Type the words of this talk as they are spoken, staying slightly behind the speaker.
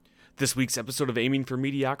This week's episode of Aiming for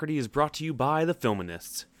Mediocrity is brought to you by The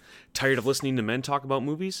Filminists. Tired of listening to men talk about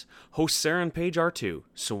movies? Hosts Sarah and Paige are too,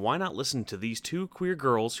 so why not listen to these two queer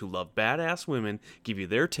girls who love badass women give you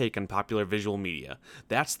their take on popular visual media.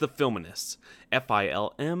 That's The Filminists,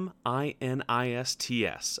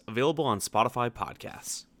 Filminists, available on Spotify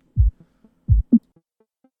Podcasts.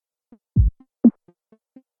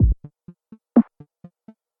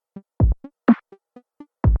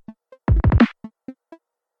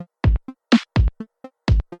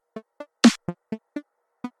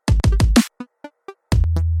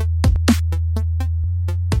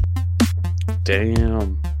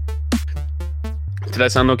 Damn. Did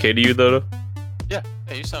that sound okay to you, though? Yeah,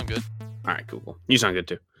 you sound good. All right, cool. You sound good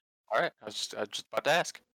too. All right, I was just about to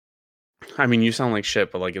ask. I mean, you sound like shit,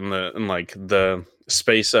 but like in the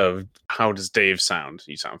space of how does Dave sound,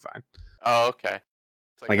 you sound fine. Oh, okay.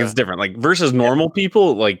 It's different. Like versus normal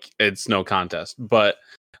people, like it's no contest. But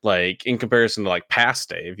like in comparison to like past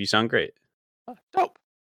Dave, you sound great. Dope.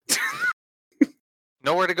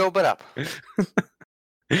 Nowhere to go but up.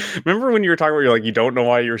 Remember when you were talking about you're like you don't know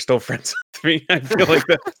why you're still friends with me? I feel like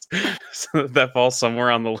that falls somewhere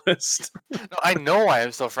on the list. No, I know why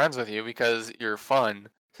I'm still friends with you because you're fun,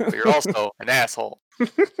 but you're also an asshole.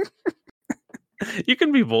 You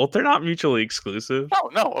can be both. They're not mutually exclusive.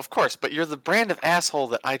 No, of course, but you're the brand of asshole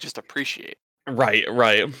that I just appreciate. Right.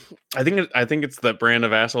 I think it's that brand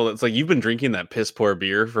of asshole that's like you've been drinking that piss poor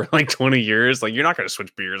beer for like 20 years. Like you're not going to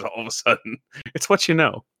switch beers all of a sudden. It's what you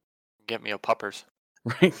know. Get me a puppers.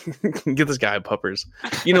 Right, get this guy puppers,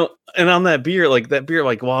 and on that beer,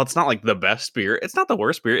 well, it's not like the best beer, it's not the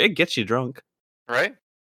worst beer, it gets you drunk, right?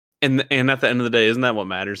 And at the end of the day, isn't that what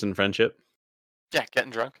matters in friendship? Yeah, getting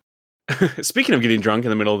drunk. Speaking of getting drunk in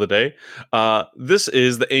the middle of the day, this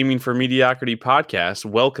is the Aiming for Mediocrity podcast.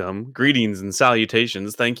 Welcome, greetings, and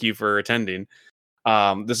salutations. Thank you for attending.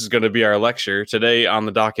 This is going to be our lecture today. On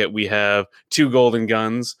the docket, we have 2 golden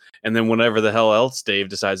guns, and then whatever the hell else Dave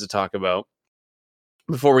decides to talk about.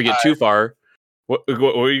 Before we get too far, what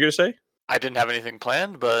were you going to say? I didn't have anything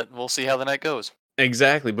planned, but we'll see how the night goes.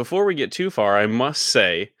 Exactly. Before we get too far, I must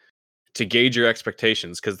say, to gauge your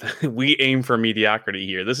expectations, because we aim for mediocrity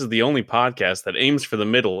here. This is the only podcast that aims for the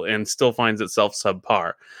middle and still finds itself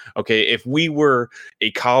subpar. Okay, if we were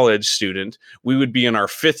a college student, we would be in our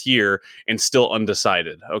 5th year and still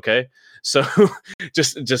undecided. Okay, so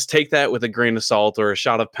just take that with a grain of salt or a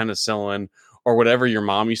shot of penicillin, or whatever your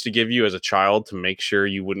mom used to give you as a child to make sure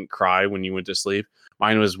you wouldn't cry when you went to sleep.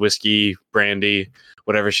 Mine was whiskey, brandy,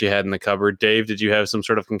 whatever she had in the cupboard. Dave, did you have some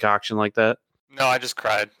sort of concoction like that? No, I just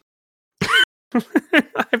cried.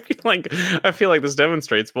 I feel like this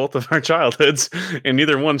demonstrates both of our childhoods, and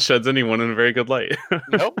neither one sheds anyone in a very good light.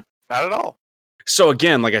 Nope, not at all. So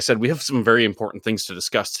again, like I said, we have some very important things to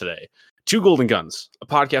discuss today. 2 golden guns, a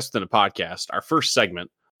podcast within a podcast, our first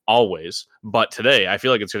segment. Always, but today I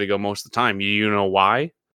feel like it's going to go most of the time. You know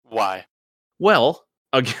why? Why? Well,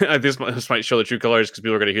 again, this might show the true colors because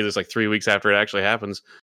people are going to hear this like 3 weeks after it actually happens.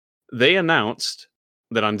 They announced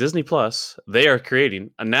that on Disney Plus they are creating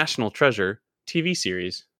a National Treasure TV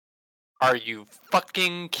series. Are you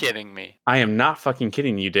fucking kidding me? I am not fucking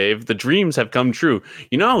kidding you, Dave. The dreams have come true.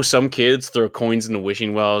 You know how some kids throw coins into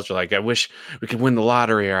wishing wells? You're like, I wish we could win the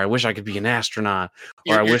lottery, or I wish I could be an astronaut,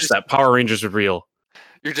 or I wish that Power Rangers were real.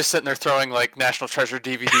 You're just sitting there throwing like National Treasure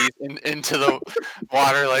DVDs into the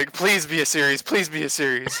water, like, please be a series, please be a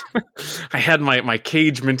series. I had my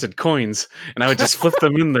cage minted coins, and I would just flip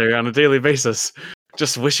them in there on a daily basis,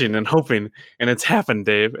 just wishing and hoping. And it's happened,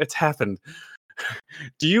 Dave. It's happened.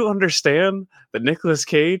 Do you understand that Nicolas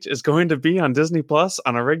Cage is going to be on Disney Plus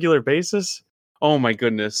on a regular basis? Oh my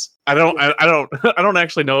goodness. I don't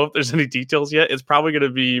actually know if there's any details yet. It's probably going to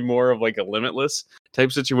be more of like a Limitless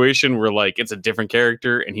type situation where like it's a different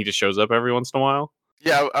character and he just shows up every once in a while.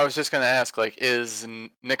 Yeah, I was just going to ask, like, is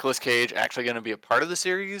Nicolas Cage actually going to be a part of the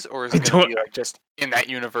series, or is it going to be like just in that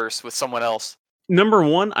universe with someone else? Number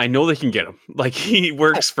one, I know they can get him. Like, he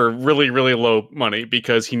works for really, really low money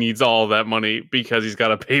because he needs all of that money because he's got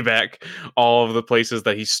to pay back all of the places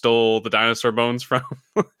that he stole the dinosaur bones from.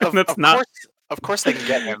 Of course they can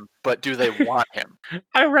get him, but do they want him?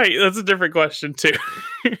 Right, that's a different question too.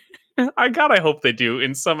 I hope they do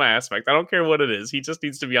in some aspect. I don't care what it is. He just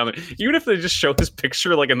needs to be on there. Even if they just show his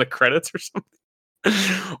picture like in the credits or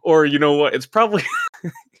something. Or you know what? It's probably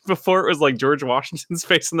before it was like George Washington's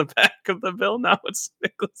face in the back of the bill. Now it's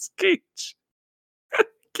Nicolas Cage.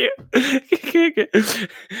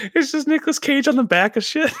 It's just Nicolas Cage on the back of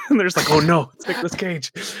shit. And there's like, oh no, it's Nicolas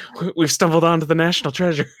Cage. We've stumbled onto the National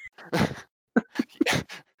Treasure.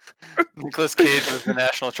 Nicolas Cage was the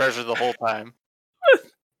National Treasure the whole time.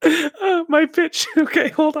 My pitch. Okay,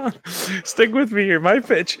 hold on. Stick with me here. My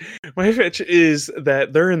pitch is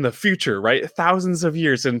that they're in the future, right? Thousands of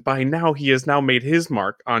years, and by now he has now made his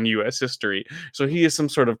mark on U.S. history. So he is some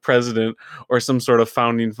sort of president or some sort of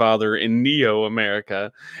founding father in Neo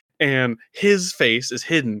America, and his face is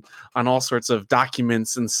hidden on all sorts of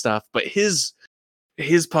documents and stuff. But his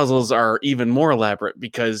puzzles are even more elaborate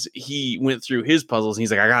because he went through his puzzles and he's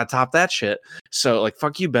like, I gotta top that shit. So like,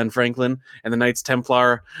 fuck you, Ben Franklin and the Knights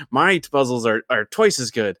Templar. My puzzles are twice as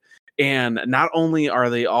good. And not only are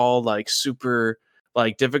they all like super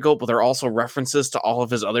like difficult, but they're also references to all of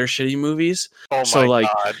his other shitty movies. Oh so my like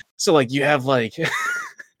god. so like you have like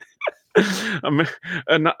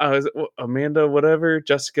Amanda, whatever,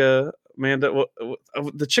 Jessica, Amanda,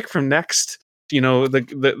 the chick from Next,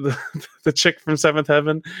 the chick from Seventh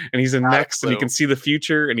Heaven, and he's in Next, and he can see the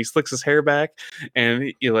future, and he slicks his hair back,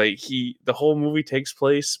 and the whole movie takes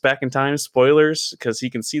place back in time. Spoilers, because he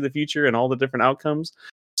can see the future and all the different outcomes.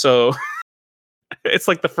 So it's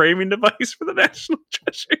like the framing device for the National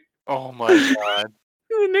Treasure. Oh my god.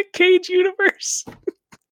 The Nick Cage universe.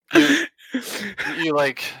 You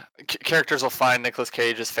like characters will find Nicolas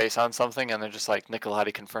Cage's face on something and they're just like,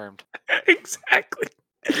 Nicolati confirmed. Exactly.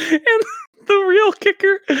 And the real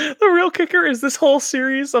kicker is this whole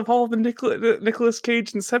series of all the Nicolas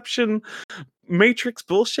Cage Inception Matrix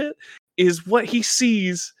bullshit is what he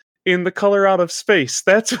sees in The Color Out of Space.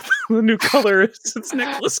 That's what the new color is. It's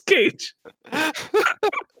Nicolas Cage. What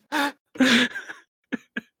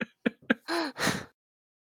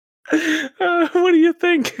do you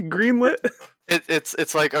think? Greenlit?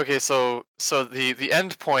 It's like, okay, so the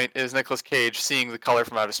end point is Nicolas Cage seeing the color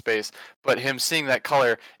from outer space, but him seeing that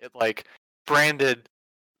color, it like branded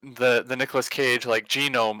the Nicolas Cage like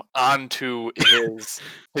genome onto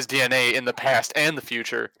his DNA in the past and the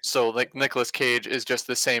future. So like Nicolas Cage is just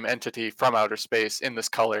the same entity from outer space in this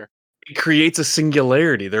color. It creates a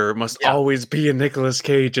singularity. There must always be a Nicolas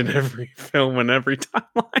Cage in every film and every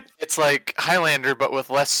timeline. It's like Highlander, but with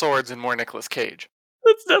less swords and more Nicolas Cage.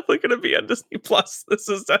 It's definitely going to be on Disney Plus. This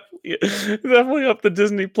is definitely up the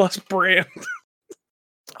Disney Plus brand.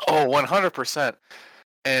 Oh, 100%.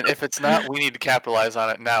 And if it's not, we need to capitalize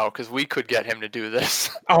on it now because we could get him to do this.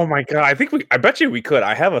 Oh my god! I bet you we could.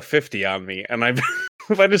 I have a 50 on me, and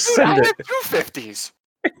if I just send it, I have 2 50s.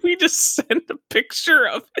 We just send a picture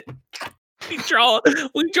of it. We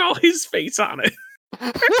draw his face on it.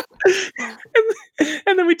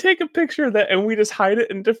 and then we take a picture of that and we just hide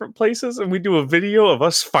it in different places and we do a video of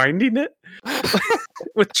us finding it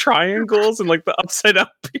with triangles and like the upside down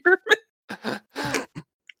pyramid.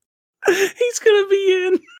 He's gonna be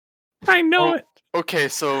in. I know it. Okay,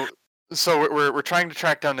 so we're trying to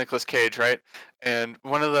track down Nicolas Cage, right? And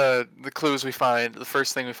one of the clues we find, the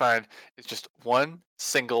first thing we find, is just one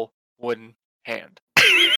single wooden hand.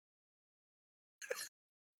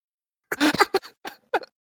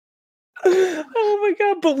 Oh my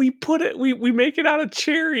god! But we put it, we make it out of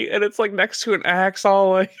cherry, and it's like next to an axe,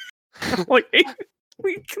 all like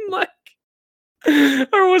we can like,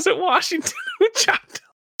 or was it Washington who chopped down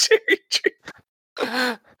the cherry tree?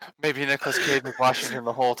 Maybe Nicolas Cage was Washington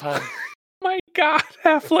the whole time. My god!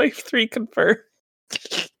 Half-Life 3 confirmed.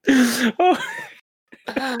 Oh.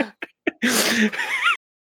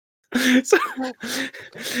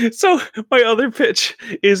 So my other pitch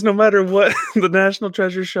is no matter what the National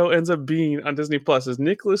Treasure show ends up being on Disney Plus is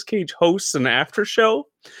Nicolas Cage hosts an after show,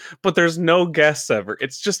 but there's no guests ever.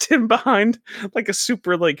 It's just him behind like a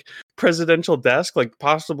super like presidential desk, like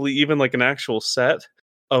possibly even like an actual set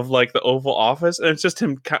of like the Oval Office, and it's just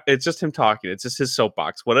him talking. It's just his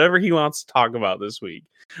soapbox, whatever he wants to talk about this week,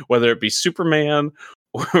 whether it be Superman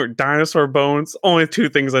or dinosaur bones. Only 2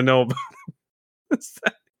 things I know about him.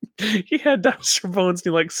 He had dinosaur bones and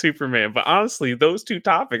he liked Superman. But honestly, those 2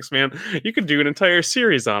 topics, man, you could do an entire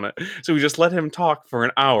series on it. So we just let him talk for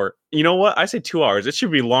an hour. You know what? I say 2 hours. It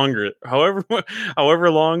should be longer. However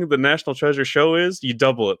long the National Treasure show is, you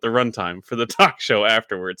double it, the runtime for the talk show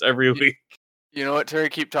afterwards every week. You know what, Terry?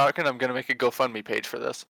 Keep talking. I'm going to make a GoFundMe page for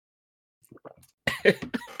this.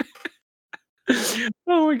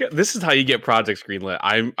 Oh my god, this is how you get projects greenlit.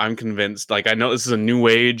 I'm convinced. Like, I know this is a new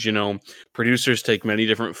age, producers take many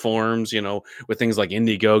different forms, with things like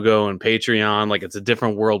Indiegogo and Patreon. Like, it's a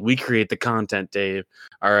different world. We create the content, Dave.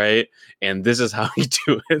 All right, and this is how you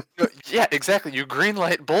do it. Yeah, exactly. You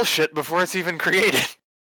greenlight bullshit before it's even created.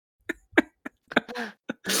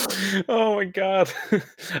 Oh my god.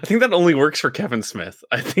 I think that only works for Kevin Smith.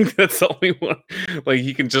 I think that's the only one. Like,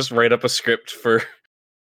 he can just write up a script for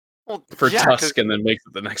Tusk and then make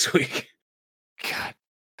it the next week. God.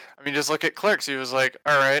 I mean, just look at Clerks. He was like,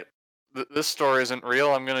 all right, this story isn't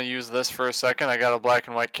real. I'm gonna use this for a second. I got a black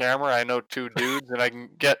and white camera. I know 2 dudes, and I can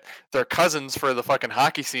get their cousins for the fucking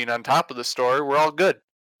hockey scene on top of the story. We're all good.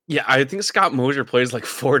 Yeah, I think Scott Mosier plays like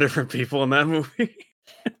 4 different people in that movie.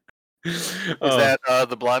 Is Uh, that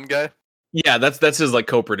the blonde guy? yeah, that's his like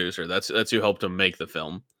co-producer. That's who helped him make the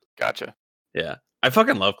film. Gotcha. Yeah, I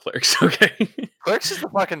fucking love Clerks. Okay. Clerks is the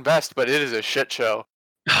fucking best, but it is a shit show.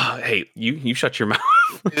 Hey, you shut your mouth.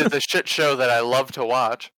 It is a shit show that I love to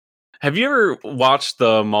watch. Have you ever watched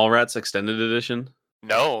the Mallrats extended edition?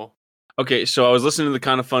 No. Okay, so I was listening to the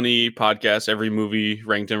Kind of Funny podcast, every movie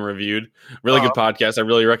ranked and reviewed. Really good podcast. I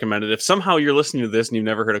really recommend it. If somehow you're listening to this and you've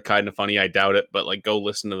never heard of Kind of Funny, I doubt it, but like go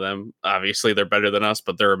listen to them. Obviously, they're better than us,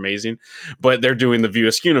 but they're amazing. But they're doing the View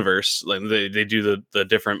Askew universe. Like they do the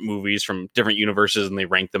different movies from different universes and they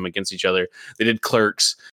rank them against each other. They did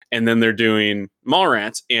Clerks, and then they're doing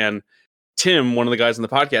Mallrats, and Tim, one of the guys in the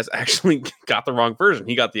podcast, actually got the wrong version.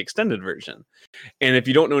 He got the extended version. And if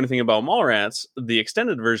you don't know anything about Mallrats, the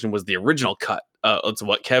extended version was the original cut. It's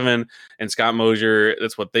what Kevin and Scott Mosier,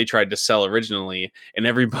 that's what they tried to sell originally. And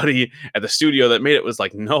everybody at the studio that made it was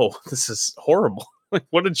like, no, this is horrible. Like,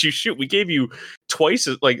 what did you shoot? We gave you twice,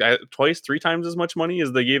 3 times as much money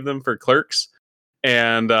as they gave them for Clerks.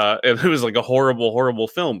 And it was like a horrible, horrible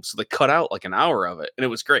film. So they cut out like an hour of it. And it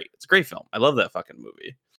was great. It's a great film. I love that fucking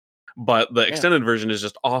movie. But the extended version is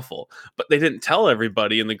just awful. But they didn't tell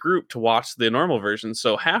everybody in the group to watch the normal version.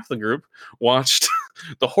 So half the group watched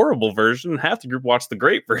the horrible version, half the group watched the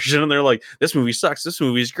great version. And they're like, this movie sucks. This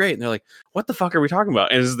movie is great. And they're like, what the fuck are we talking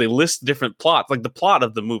about? And as they list different plots, like the plot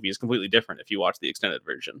of the movie is completely different if you watch the extended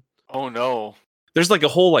version. Oh, no. There's like a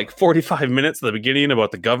whole like 45 minutes at the beginning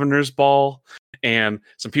about the governor's ball and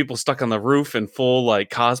some people stuck on the roof in full like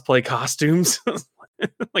cosplay costumes.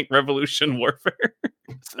 Like Revolution Warfare.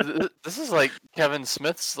 This is like Kevin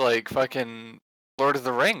Smith's like fucking Lord of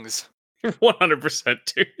the Rings. 100%,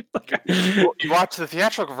 dude. Like, you watch the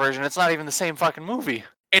theatrical version, it's not even the same fucking movie.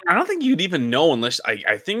 And I don't think you'd even know unless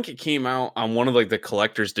I think it came out on one of like the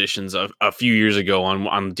collector's editions of a few years ago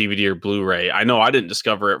on DVD or Blu-ray. I know I didn't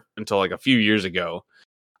discover it until like a few years ago.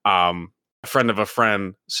 A friend of a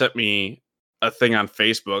friend sent me a thing on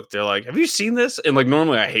Facebook. They're like, have you seen this? And like,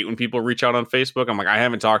 normally I hate when people reach out on Facebook. I'm like, I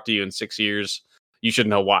haven't talked to you in 6 years. You should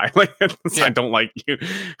know why. Like, I don't like you.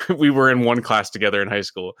 We were in one class together in high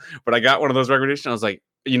school, but I got one of those recommendations. I was like,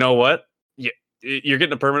 you know what? You're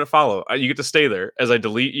getting a permanent follow. You get to stay there as I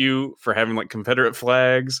delete you for having like Confederate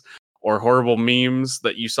flags or horrible memes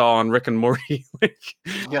that you saw on Rick and Morty.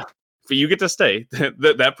 Yeah. But you get to stay.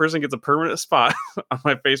 That person gets a permanent spot on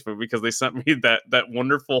my Facebook because they sent me that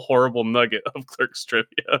wonderful, horrible nugget of Clerks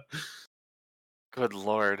trivia. Good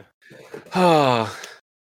Lord. Oh,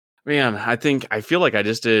 man, I feel like I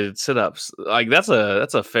just did sit-ups. Like that's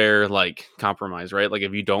a fair like compromise, right? Like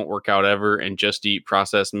if you don't work out ever and just eat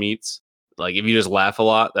processed meats, like if you just laugh a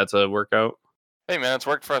lot, that's a workout. Hey man, it's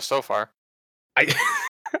worked for us so far.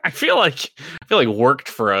 I feel like worked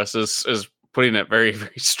for us is putting it very,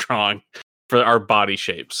 very strong for our body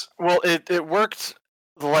shapes. Well, it worked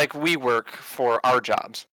like we work for our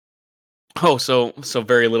jobs. Oh, so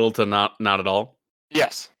very little to not at all?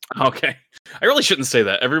 Yes. Okay. I really shouldn't say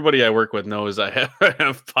that. Everybody I work with knows I have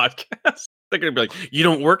podcasts. They're going to be like, you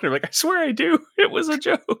don't work? And I'm like, I swear I do. It was a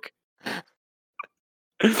joke.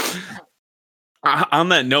 On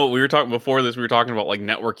that note, we were talking before this, we were talking about like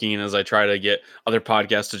networking as I try to get other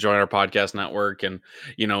podcasts to join our podcast network and,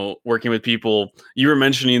 you know, working with people. You were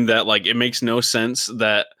mentioning that like it makes no sense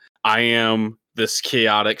that I am this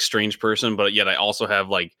chaotic, strange person, but yet I also have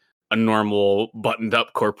like a normal buttoned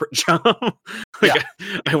up corporate job.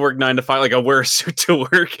 I work 9 to 5, like I wear a suit to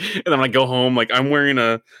work and then I go home. Like I'm wearing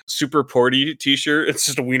a Super Porty t-shirt. It's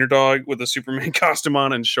just a wiener dog with a Superman costume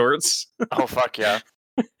on and shorts. Oh, fuck yeah.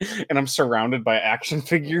 And I'm surrounded by action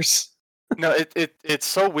figures. No, it's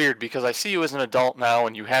so weird because I see you as an adult now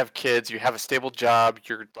and you have kids, you have a stable job,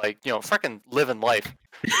 you're like, you know, freaking living life.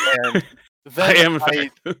 And then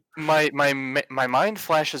my mind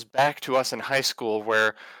flashes back to us in high school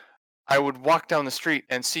where I would walk down the street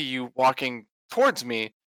and see you walking towards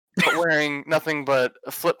me, but wearing nothing but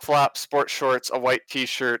a flip-flop, sports shorts, a white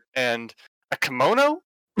t-shirt, and a kimono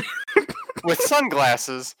with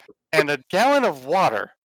sunglasses and a gallon of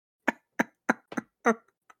water.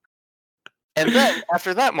 And then,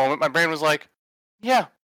 after that moment, my brain was like, yeah,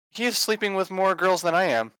 he is sleeping with more girls than I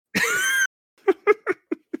am.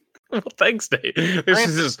 Well, thanks, Dave. This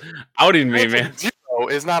is just outing me, man. 0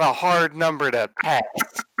 is not a hard number to pass.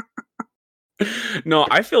 No,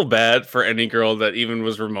 I feel bad for any girl that even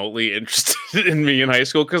was remotely interested in me in high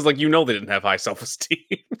school because, like, you know, they didn't have high self-esteem.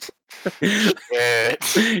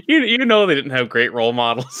 You know, they didn't have great role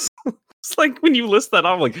models. It's like when you list that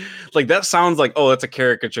off, like that sounds like, oh, that's a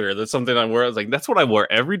caricature. That's something I wear. I was like, that's what I wore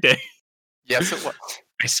every day. Yes, it was.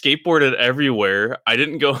 I skateboarded everywhere. I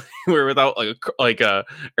didn't go anywhere without like a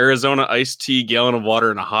Arizona iced tea, gallon of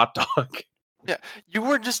water, and a hot dog. Yeah, you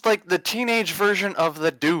were just like the teenage version of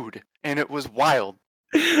the dude, and it was wild.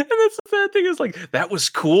 And that's the bad thing is like that was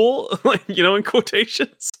cool, like in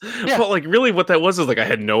quotations. Yeah. But like really, what that was is like I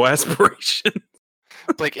had no aspiration.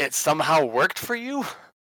 Like it somehow worked for you.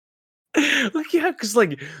 Like yeah, because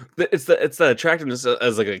like it's the attractiveness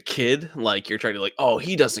as like a kid. Like you're trying to like, oh,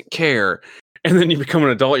 he doesn't care, and then you become an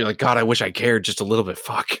adult. You're like, God, I wish I cared just a little bit.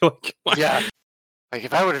 Fuck. Yeah. Like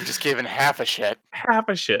if I would have just given half a shit. Half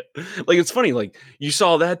a shit. Like it's funny. Like you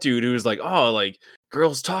saw that dude who was like, oh, like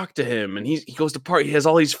girls talk to him, and he goes to party. He has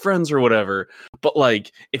all these friends or whatever. But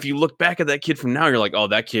like if you look back at that kid from now, you're like, oh,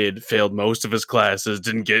 that kid failed most of his classes,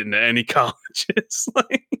 didn't get into any colleges.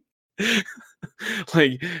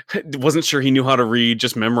 like wasn't sure he knew how to read,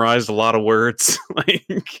 just memorized a lot of words.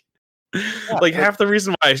 Like half the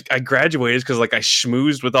reason why I graduated is because like I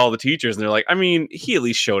schmoozed with all the teachers, and they're like, I mean, he at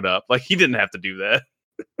least showed up. Like he didn't have to do that.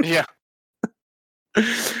 Yeah.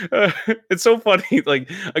 It's so funny. Like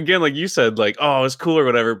again, like you said, like oh, it's cool or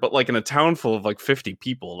whatever. But like in a town full of like 50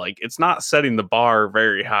 people, like it's not setting the bar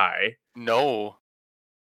very high. No.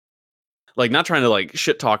 Like not trying to like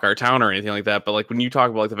shit talk our town or anything like that, but like when you talk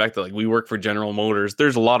about like the fact that like we work for General Motors,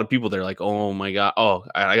 there's a lot of people there like, oh my god, oh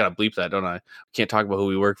I gotta bleep that, don't I? Can't talk about who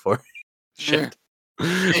we work for. Shit.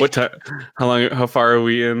 What time? How far are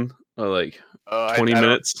we in? Like 20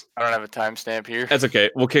 minutes. I don't have a timestamp here. That's okay.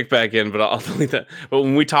 We'll kick back in, but I'll delete that. But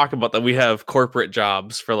when we talk about that, we have corporate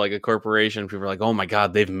jobs for like a corporation. People are like, "Oh my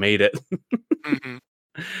god, they've made it." Mm-hmm.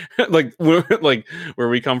 like where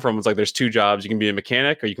we come from, it's like there's two jobs. You can be a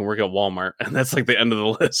mechanic or you can work at Walmart, and that's like the end of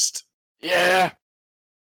the list. Yeah.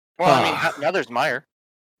 Well, I mean, now there's Meyer.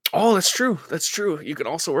 Oh, that's true. That's true. You can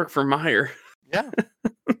also work for Meyer. Yeah.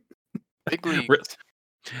 Big leagues.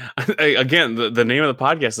 Again, the name of the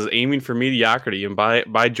podcast is Aiming for Mediocrity, and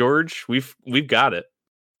by George, we've got it.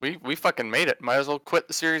 We fucking made it. Might as well quit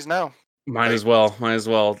the series now. Might as well.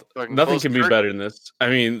 Nothing can be better than this. I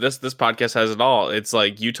mean, this podcast has it all. It's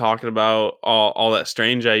like you talking about all that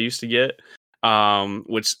strange I used to get,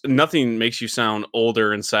 which nothing makes you sound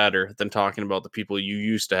older and sadder than talking about the people you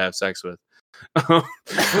used to have sex with.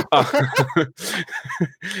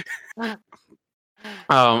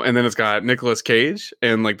 And then it's got Nicolas Cage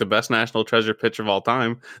and like the best National Treasure pitch of all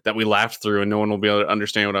time that we laughed through, and no one will be able to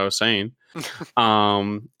understand what I was saying.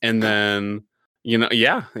 And then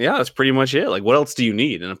yeah, that's pretty much it. Like, what else do you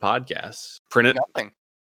need in a podcast? Print it, Nothing.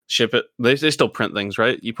 ship it. They still print things,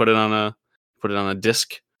 right? You put it on a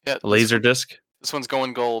disc, Yeah, a laser disc. This one's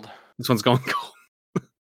going gold. This one's going gold.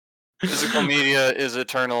 Physical media is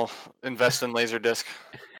eternal. Invest in Laserdisc.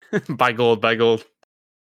 Buy gold.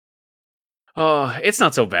 Oh, it's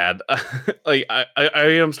not so bad. Like I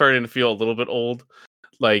am starting to feel a little bit old.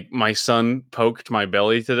 Like my son poked my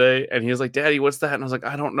belly today, and he was like, "Daddy, what's that?" And I was like,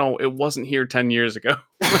 "I don't know. It wasn't here 10 years ago."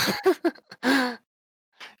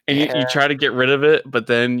 And you try to get rid of it, but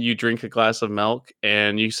then you drink a glass of milk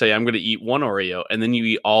and you say, "I'm going to eat one Oreo," and then you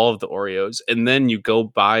eat all of the Oreos, and then you go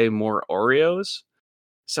buy more Oreos.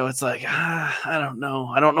 So it's like, I don't know.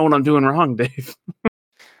 I don't know what I'm doing wrong, Dave.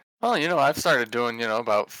 Well, I've started doing,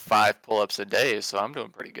 about 5 pull-ups a day, so I'm doing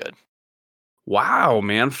pretty good. Wow,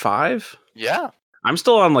 man, 5? Yeah. I'm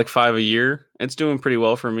still on like 5 a year. It's doing pretty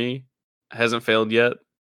well for me. Hasn't failed yet.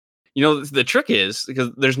 The trick is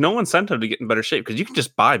because there's no incentive to get in better shape because you can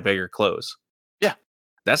just buy bigger clothes. Yeah.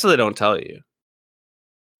 That's what they don't tell you.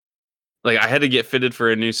 Like I had to get fitted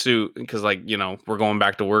for a new suit because we're going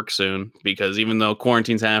back to work soon because even though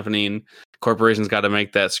quarantine's happening, corporations got to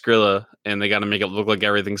make that Skrilla and they got to make it look like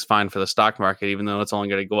everything's fine for the stock market, even though it's only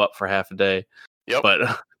going to go up for half a day. Yep.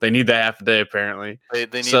 But they need that half a day apparently. They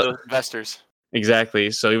need those investors.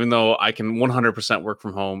 Exactly. So even though I can 100% work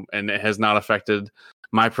from home and it has not affected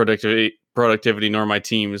my productivity nor my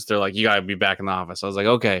teams, they're like, you gotta be back in the office. I was like,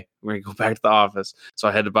 okay, we're gonna go back to the office. So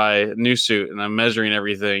I had to buy a new suit and I'm measuring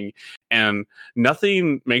everything. And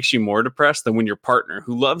nothing makes you more depressed than when your partner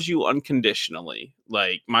who loves you unconditionally,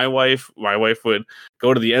 like my wife would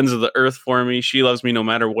go to the ends of the earth for me. She loves me no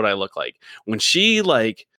matter what I look like. When she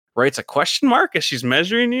writes a question mark as she's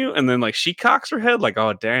measuring you, and then she cocks her head like,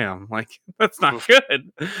 oh damn, like that's not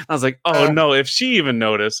good. I was like, oh no, if she even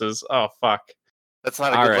notices, oh fuck. That's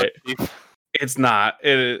not a good right. look, Chief. It's not.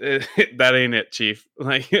 That ain't it, Chief.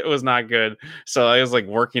 Like it was not good. So I was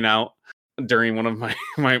working out during one of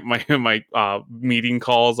my meeting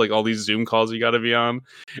calls, like all these Zoom calls you got to be on,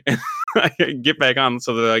 and I get back on,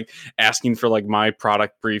 so they're like asking for like my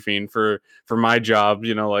product briefing for my job.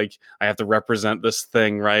 You know, like I have to represent this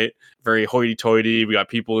thing, right? Very hoity-toity. We got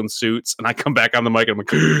people in suits, and I come back on the mic and I'm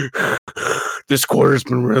like, "This quarter's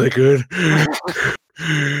been really good.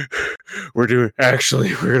 We're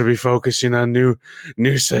gonna be focusing on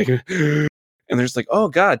new segment." And they're just like, "Oh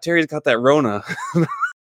God, Terry's got that Rona."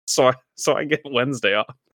 so I get Wednesday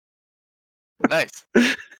off. Nice.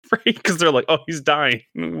 Right? Because they're like, "Oh, he's dying.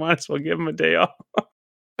 Might as well give him a day off."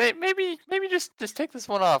 Maybe just take this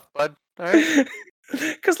one off, bud. All right.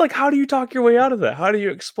 Because like, how do you talk your way out of that? How do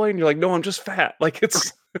you explain? You're like, "No, I'm just fat." Like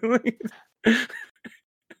it's.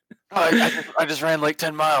 I just ran like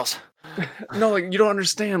 10 miles. No, like you don't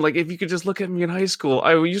understand. Like if you could just look at me in high school,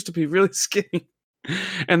 I used to be really skinny,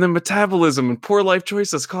 and then metabolism and poor life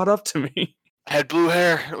choices caught up to me. I had blue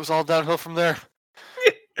hair. It was all downhill from there.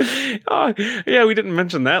 Oh, yeah, we didn't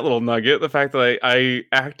mention that little nugget. The fact that I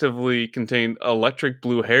actively contained electric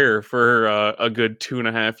blue hair for a good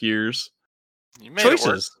 2.5 years. You made it work.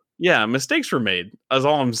 Choices. Yeah, mistakes were made. That's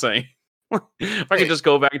all I'm saying. If I could just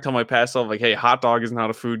go back and tell my past self, like, hey, hot dog is not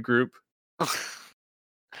a food group.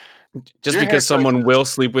 Just Your because hair someone choices- will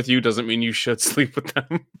sleep with you doesn't mean you should sleep with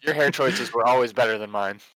them. Your hair choices were always better than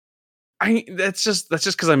mine. That's just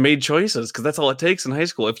because I made choices, because that's all it takes in high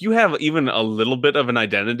school. If you have even a little bit of an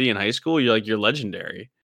identity in high school, you're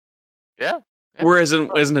legendary. Yeah. Whereas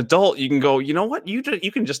as an adult, you can go, you know what? You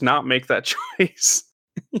can just not make that choice.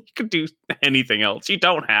 You can do anything else. You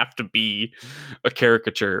don't have to be a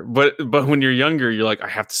caricature. But when you're younger, you're like, I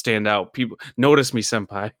have to stand out. People notice me,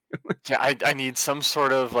 senpai. Yeah, I need some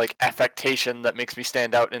sort of like affectation that makes me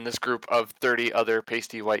stand out in this group of 30 other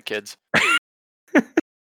pasty white kids.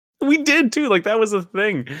 We did too. Like that was a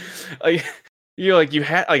thing. Like you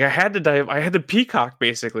had I had to dive. I had to peacock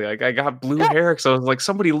basically. Like I got blue hair, so I was like,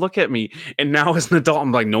 somebody look at me. And now as an adult,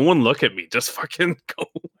 I'm like, no one look at me. Just fucking go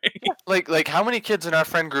away. Yeah, like how many kids in our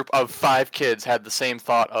friend group of 5 kids had the same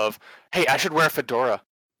thought of, hey, I should wear a fedora?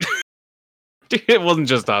 It wasn't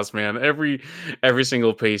just us, man. Every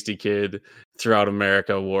single pasty kid throughout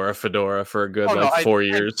America wore a fedora for a good 4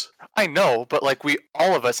 years. I know, but like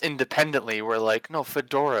all of us independently were like, no,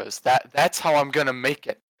 fedoras. That's how I'm gonna make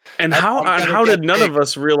it. And how did none of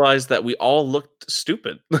us realize that we all looked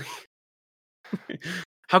stupid?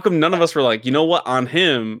 How come none of us were like, you know what? On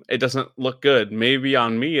him, it doesn't look good. Maybe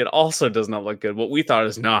on me, it also does not look good. What we thought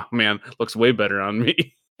is, nah, man, looks way better on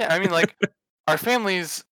me. Yeah, I mean, like our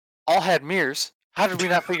families all had mirrors. How did we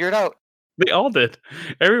not figure it out? They all did.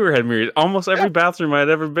 Everywhere had mirrors. Almost every bathroom I'd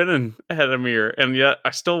ever been in had a mirror, and yet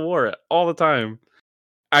I still wore it all the time.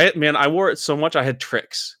 I wore it so much I had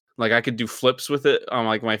tricks. Like I could do flips with it on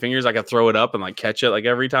like my fingers. I could throw it up and like catch it like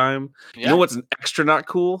every time. Yeah. You know what's extra not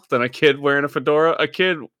cool than a kid wearing a fedora? A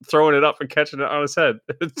kid throwing it up and catching it on his head.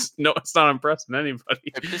 It's not impressing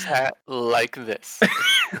anybody. Tip his hat like this.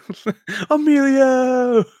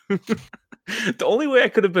 Emilio. The only way I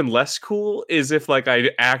could have been less cool is if like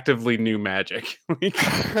I actively knew magic. Like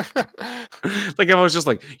if I was just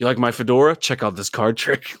like, you like my fedora? Check out this card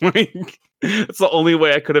trick. Like that's the only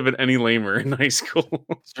way I could have been any lamer in high school.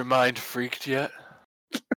 Is your mind freaked yet?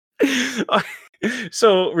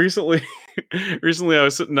 So recently I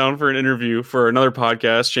was sitting down for an interview for another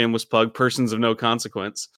podcast, shameless plug, Persons of No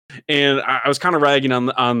Consequence, and I was kind of ragging on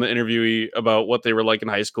the interviewee about what they were like in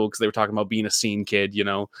high school, because they were talking about being a scene kid, you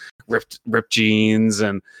know, ripped jeans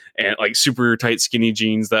and like super tight skinny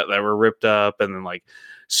jeans that were ripped up, and then like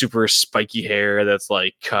super spiky hair that's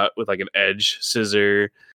like cut with like an edge scissor.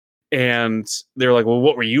 And they were like, well,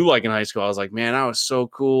 what were you like in high school? I was like, man, I was so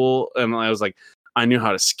cool. And I was like, I knew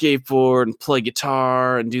how to skateboard and play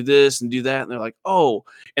guitar and do this and do that. And they're like, oh,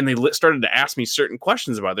 and they started to ask me certain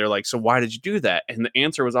questions about it. They're like, so why did you do that? And the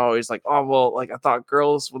answer was always like, oh, well, like I thought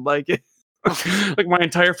girls would like it. Like my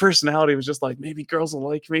entire personality was just like, maybe girls will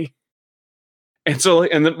like me. And so,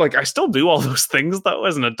 and then like, I still do all those things though,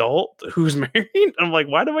 as an adult who's married. I'm like,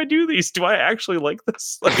 why do I do these? Do I actually like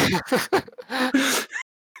this? Like,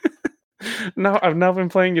 no, I've now been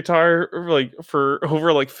playing guitar like for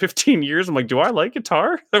over like 15 years. I'm like, do I like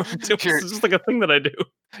guitar? It's just like a thing that I do.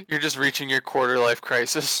 You're just reaching your quarter life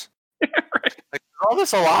crisis. Yeah, right. Like, is all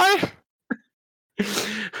this a lie?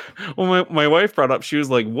 Well, my wife brought up, she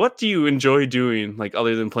was like, what do you enjoy doing, like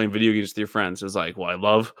other than playing video games with your friends? It was like, well, I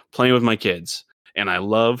love playing with my kids and I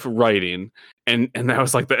love writing, and that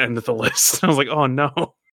was like the end of the list. I was like, oh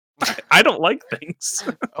no, I don't like things.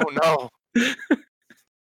 Oh no.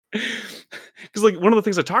 Because like one of the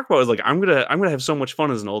things I talk about is like I'm gonna have so much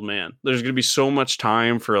fun as an old man. There's gonna be so much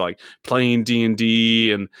time for like playing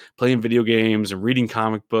D&D and playing video games and reading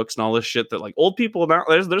comic books and all this shit that like old people now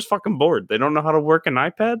there's fucking bored. They don't know how to work an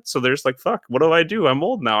iPad, so they're just like, fuck, what do I do? I'm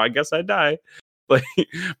old now. I guess I die. Like,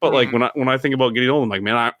 but like Mhm. when I think about getting old, I'm like,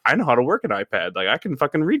 man, I know how to work an iPad. Like I can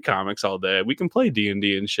fucking read comics all day. We can play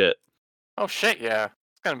D&D and shit. Oh shit, yeah.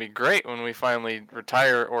 It's gonna be great when we finally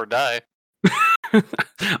retire or die.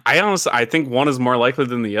 I think one is more likely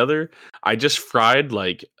than the other. I just fried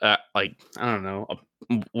like I don't know.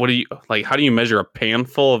 What do you like? How do you measure a pan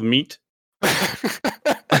full of meat?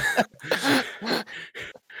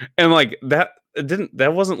 And like that it didn't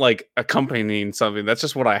that wasn't like accompanying something. That's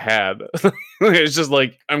just what I had. It's just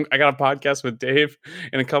like I got a podcast with Dave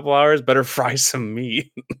in a couple hours. Better fry some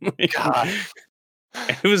meat. Like, God.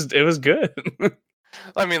 it was good.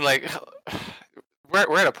 I mean, like,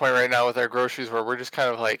 we're at a point right now with our groceries where we're just kind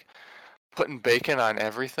of like putting bacon on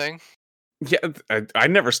everything. Yeah, I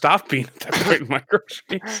never stopped being at that point in my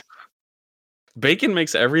groceries. Bacon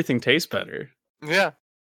makes everything taste better. Yeah.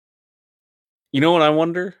 You know what I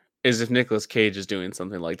wonder is if Nicolas Cage is doing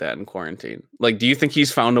something like that in quarantine. Like, do you think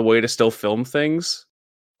he's found a way to still film things,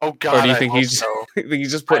 Oh or do God, you I think hope he's so. think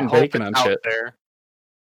he's just I putting hope bacon it's on out shit? there.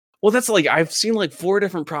 Well, that's like I've seen like 4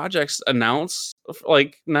 different projects announced.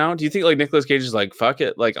 Like now, do you think like Nicolas Cage is like fuck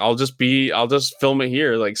it? Like I'll just film it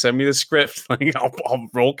here. Like send me the script. Like I'll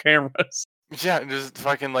roll cameras. Yeah, just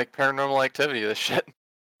fucking like Paranormal Activity. This shit.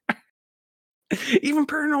 Even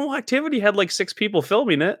Paranormal Activity had like 6 people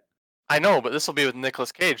filming it. I know, but this will be with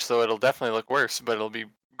Nicolas Cage, so it'll definitely look worse, but it'll be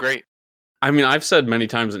great. I mean, I've said many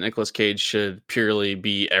times that Nicolas Cage should purely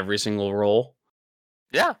be every single role.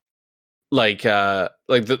 Yeah. Like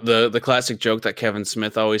the classic joke that Kevin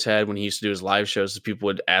Smith always had when he used to do his live shows is people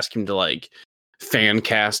would ask him to like fan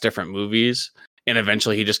cast different movies, and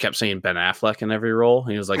eventually he just kept saying Ben Affleck in every role.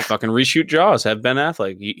 He was like, fucking reshoot Jaws, have Ben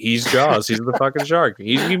Affleck. He's Jaws, he's the fucking shark,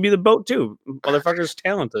 he can be the boat too. Motherfucker's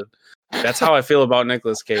talented. That's how I feel about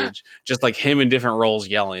Nicolas Cage, just like him in different roles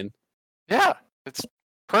yelling. Yeah, it's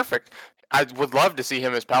perfect. I would love to see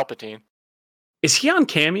him as Palpatine. Is he on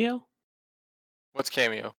Cameo? What's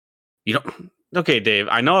Cameo? You don't. Okay, Dave,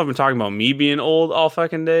 I know I've been talking about me being old all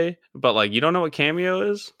fucking day, but like you don't know what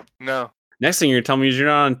Cameo is? No. Next thing you're telling me is you're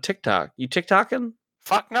not on TikTok. You TikToking?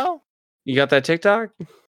 Fuck no. You got that TikTok?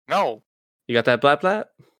 No. You got that blat blat?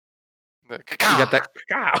 The You got that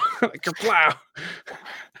kerplow?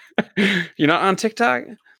 You're not on TikTok?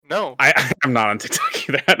 No. I'm not on TikTok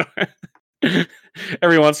either.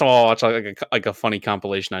 Every once in a while, I'll watch like a funny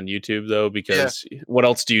compilation on YouTube though, because what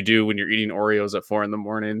else do you do when you're eating Oreos at 4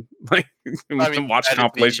 a.m? Like, I mean, watch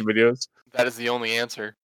compilation videos. that is the only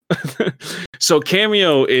answer. So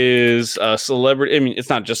Cameo is a celebrity. I mean, it's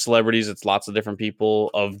not just celebrities; it's lots of different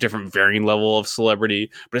people of different varying level of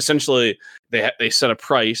celebrity. But essentially, they set a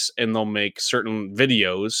price and they'll make certain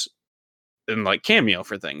videos and like Cameo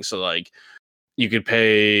for things. So like, you could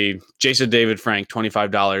pay Jason David Frank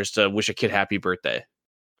 $25 to wish a kid happy birthday.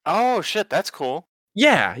 Oh shit, that's cool.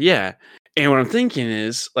 Yeah, yeah. And what I'm thinking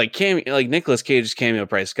is like Nicolas Cage's Cameo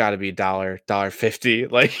price got to be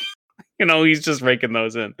 $1.50. Like. He's just raking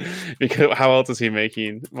those in because how else is he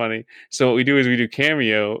making money? So what we do is we do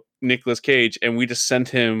Cameo, Nicolas Cage, and we just send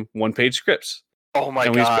him 1-page scripts. Oh my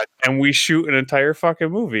and god. we shoot an entire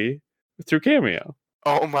fucking movie through Cameo.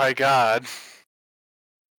 Oh my god.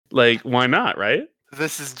 Like, why not, right?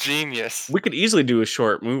 This is genius. We could easily do a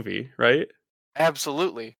short movie, right?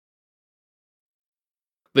 Absolutely.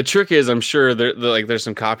 The trick is, I'm sure there's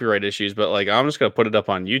some copyright issues, but like I'm just gonna put it up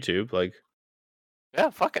on YouTube. Like,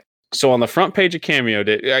 yeah, fuck it. So on the front page of Cameo,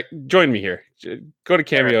 join me here. Go to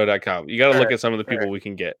cameo.com. You got to look at some of the people we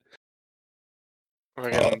can get. We're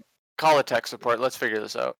gonna call a tech support. Let's figure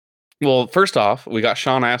this out. Well, first off, we got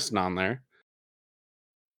Sean Astin on there.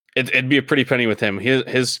 It'd be a pretty penny with him.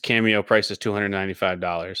 His Cameo price is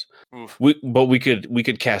 $295. But we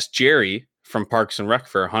could cast Jerry from Parks and Rec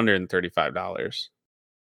for $135.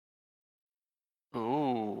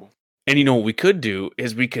 Ooh. And you know what we could do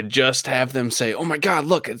is we could just have them say, "Oh my god,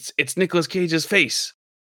 look, it's Nicolas Cage's face."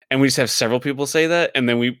 And we just have several people say that, and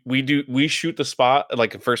then we shoot the spot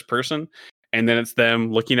like a first person, and then it's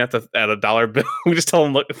them looking at a dollar bill. We just tell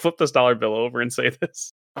them, "Look, flip this dollar bill over and say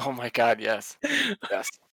this." Oh my god, yes. Yes.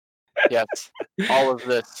 Yes. All of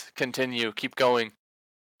this. Continue. Keep going.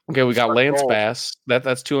 Okay, we got Lance Bass.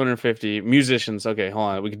 That's 250 musicians. Okay, hold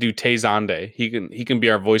on. We could do Tay Zonde. He can be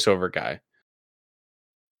our voiceover guy.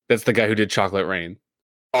 That's the guy who did Chocolate Rain.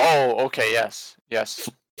 Oh, okay, yes. Yes.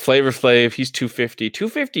 Flavor Flav, he's 250.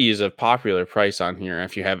 250 is a popular price on here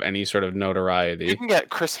if you have any sort of notoriety. You can get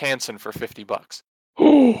Chris Hansen for $50.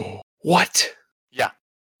 What? Yeah.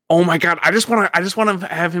 Oh my god! I just want to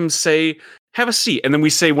have him say, "Have a seat," and then we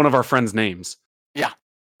say one of our friends' names. Yeah.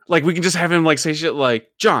 Like we can just have him like say shit like,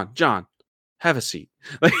 John, have a seat."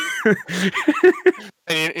 Like,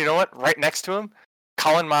 And you know what? Right next to him,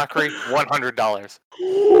 Colin Mockery, $100.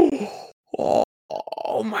 oh,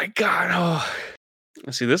 oh my god! Oh.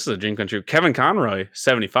 Let's see, this is a dream come true. Kevin Conroy,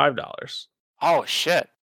 $75. Oh shit.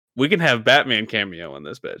 We can have Batman cameo in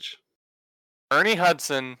this bitch. Ernie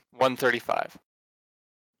Hudson, 135.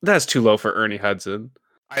 That's too low for Ernie Hudson.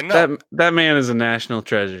 I know. That man is a national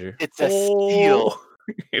treasure. It's a steal.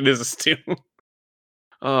 It is a steal.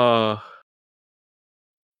 Uh,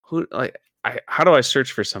 who like how do I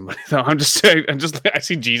search for somebody though? I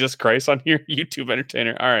see Jesus Christ on here. YouTube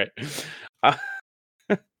entertainer. All right, uh,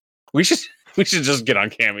 we should just get on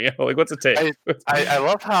Cameo. Like, what's it take? I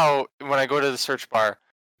love how when I go to the search bar,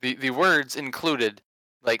 the words included,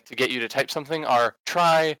 like to get you to type something, are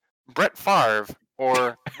try Brett Favre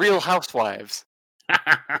or Real Housewives.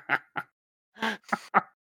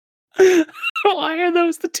 Why are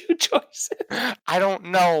those the two choices? I don't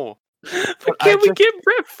know. But can't we get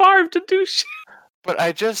Brett Favre to do shit? But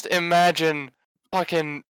I just imagine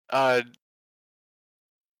fucking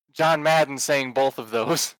John Madden saying both of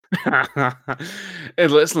those. Hey,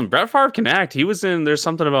 listen, Brett Favre can act. He was in There's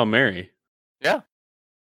Something About Mary. Yeah.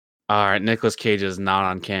 All right, Nicolas Cage is not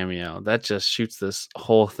on Cameo. That just shoots this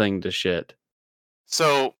whole thing to shit.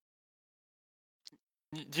 So,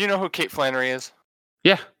 do you know who Kate Flannery is?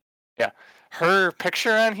 Yeah. Yeah. Her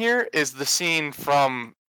picture on here is the scene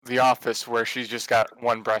from The Office where she's just got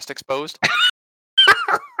one breast exposed.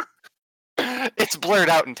 It's blurred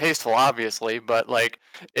out and tasteful, obviously, but like,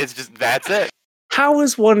 it's just, that's it. How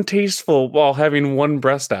is one tasteful while having one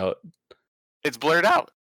breast out? It's blurred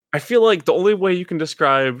out. I feel like the only way you can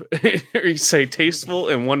describe or you say tasteful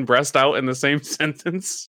and one breast out in the same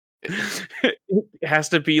sentence, it has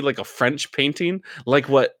to be like a French painting, like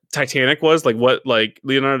what Titanic was, like what like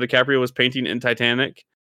Leonardo DiCaprio was painting in Titanic.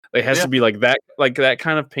 It has to be like that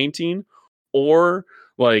kind of painting, or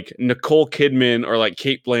like Nicole Kidman or like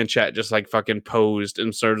Kate Blanchett just like fucking posed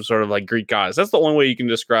in sort of like Greek gods. That's the only way you can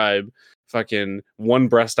describe fucking one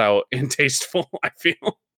breast out and tasteful, I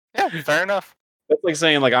feel. Yeah, fair enough. That's like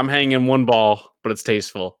saying like I'm hanging one ball, but it's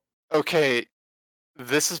tasteful. Okay,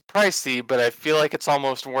 this is pricey, but I feel like it's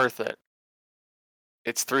almost worth it.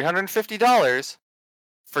 It's $350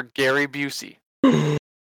 for Gary Busey.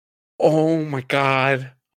 Oh my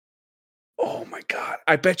god. Oh my god.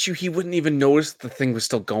 I bet you he wouldn't even notice the thing was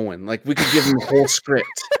still going. Like we could give him the whole script.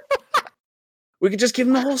 We could just give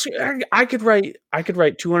him the whole script. I could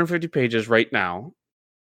write 250 pages right now.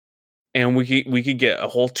 And we could get a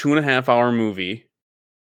whole 2.5 hour movie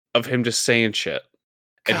of him just saying shit.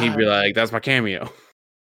 And he'd be like, that's my cameo.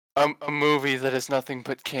 A movie that is nothing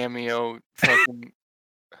but cameo fucking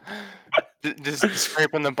just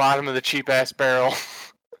scraping the bottom of the cheap ass barrel.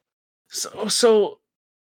 So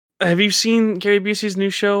have you seen Gary Busey's new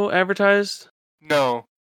show advertised? No.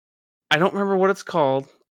 I don't remember what it's called,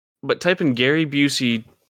 but type in Gary Busey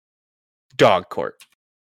Dog Court.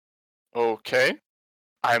 Okay.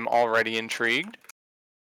 I'm already intrigued.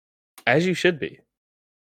 As you should be.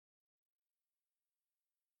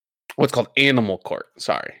 What's called Animal Court.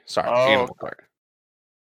 Sorry. Animal Court.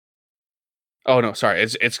 Oh no, sorry.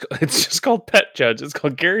 It's just called Pet Judge. It's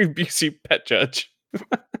called Gary Busey Pet Judge.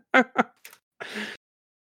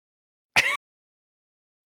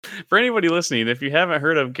 For anybody listening, if you haven't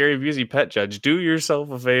heard of Gary Busey Pet Judge, do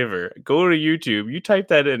yourself a favor. Go to YouTube. You type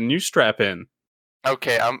that in. You strap in.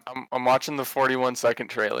 Okay, I'm watching the 41-second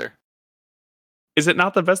trailer. Is it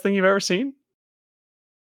not the best thing you've ever seen?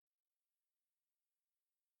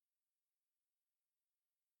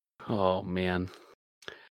 Oh man.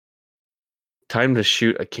 Time to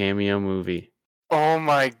shoot a cameo movie. Oh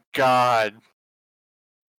my god.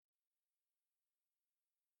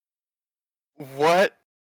 What?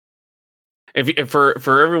 If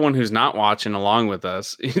for everyone who's not watching along with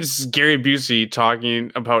us, it's Gary Busey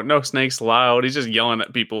talking about no snakes allowed. He's just yelling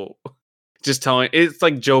at people, just telling. It's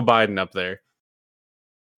like Joe Biden up there.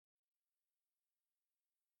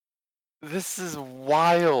 This is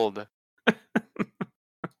wild.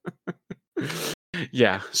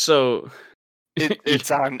 Yeah. So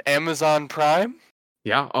it's on Amazon Prime?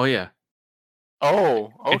 Yeah. Oh yeah.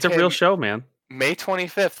 Oh, okay. It's a real show, man. May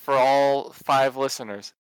 25th for all 5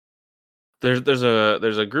 listeners. There's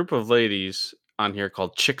a group of ladies on here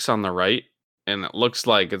called Chicks on the Right, and it looks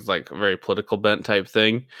like it's like a very political bent type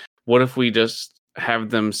thing. What if we just have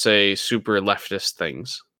them say super leftist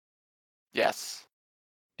things? Yes.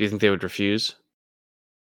 Do you think they would refuse?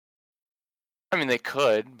 I mean, they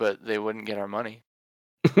could, but they wouldn't get our money.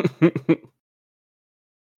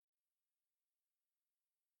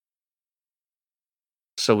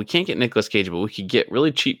 So we can't get Nicolas Cage, but we could get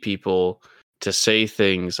really cheap people to say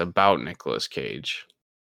things about Nicolas Cage.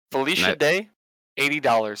 Felicia Day,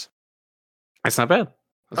 $80. That's not bad.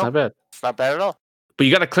 That's not bad. It's not bad at all. But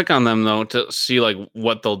you got to click on them though to see like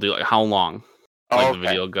what they'll do, like how long, like the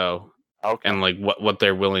video will go, and like what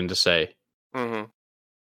they're willing to say. Mm-hmm.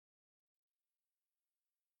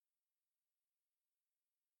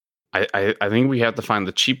 I think we have to find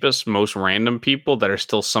the cheapest, most random people that are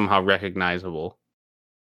still somehow recognizable.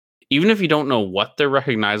 Even if you don't know what they're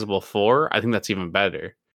recognizable for, I think that's even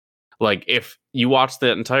better. Like if you watch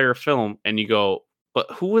the entire film and you go, but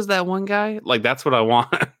who was that one guy? Like that's what I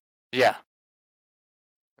want. Yeah.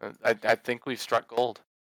 I think we've struck gold.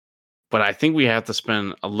 But I think we have to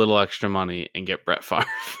spend a little extra money and get Brett Favre.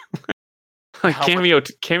 Like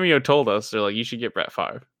Cameo told us, they're like, you should get Brett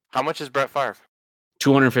Favre. How much is Brett Favre?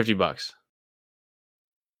 $250.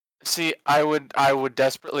 See, I would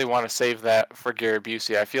desperately want to save that for Gary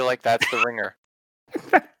Busey. I feel like that's the ringer.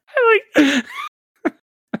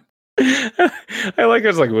 I like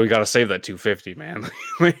it's like we gotta save that 250, man.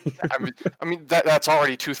 I mean that's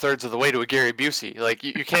already 2/3 of the way to a Gary Busey. Like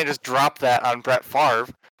you can't just drop that on Brett Favre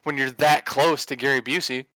when you're that close to Gary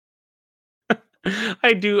Busey.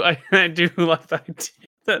 I do like the idea that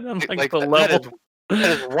I'm like the level.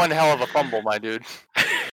 That is one hell of a fumble, my dude.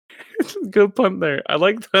 Good punt there. I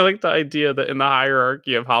like the idea that in the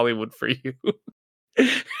hierarchy of Hollywood for you,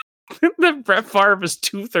 that Brett Favre is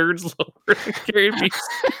 2/3 lower than Gary Busey.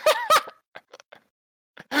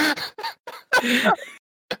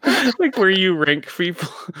 Like where you rank people.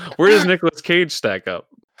 Where does Nicolas Cage stack up?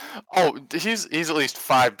 Oh, he's at least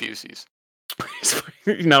 5 Buseys.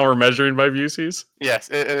 Now we're measuring by Buseys? Yes,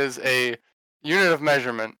 it is a unit of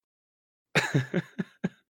measurement.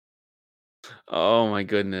 Oh my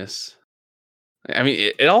goodness. I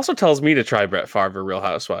mean, it also tells me to try Brett Favre Real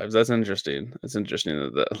Housewives. That's interesting. It's interesting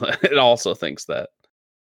that it also thinks that.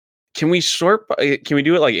 Can we sort by, can we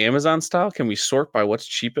do it like Amazon style? Can we sort by what's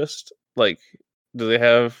cheapest? Like, do they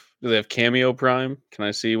have Cameo Prime? Can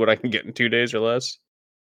I see what I can get in 2 days or less?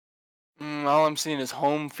 All I'm seeing is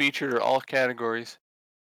home, featured, or all categories.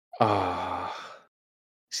 Ah,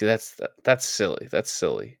 see, that's silly. That's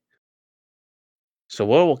silly. So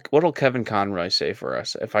what'll Kevin Conroy say for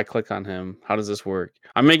us if I click on him? How does this work?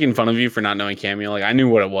 I'm making fun of you for not knowing Cameo. Like I knew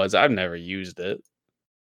what it was. I've never used it.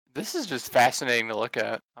 This is just fascinating to look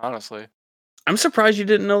at, honestly. I'm surprised you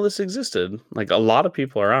didn't know this existed. Like a lot of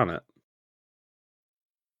people are on it.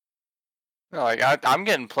 No, like I'm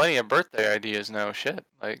getting plenty of birthday ideas now. Shit,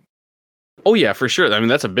 like. Oh yeah, for sure. I mean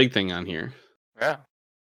that's a big thing on here. Yeah.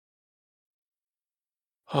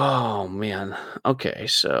 Oh man. Okay,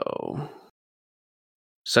 so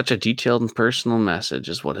such a detailed and personal message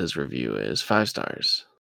is what his review is. 5 stars.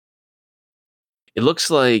 It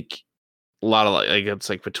looks like a lot of like it's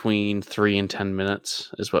like between 3 and 10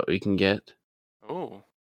 minutes is what we can get. Oh.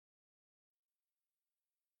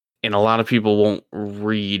 And a lot of people won't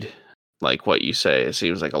read like what you say. It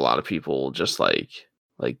seems like a lot of people will just like,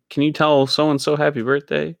 can you tell so and so happy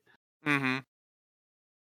birthday? Mm-hmm.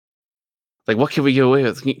 Like, what can we get away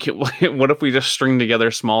with? What if we just string together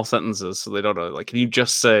small sentences so they don't know? Like, can you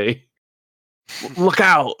just say, "Look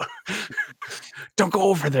out! Don't go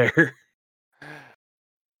over there."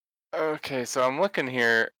 Okay, so I'm looking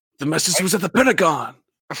here. The message was at the Pentagon.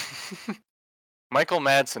 Michael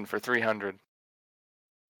Madsen for 300.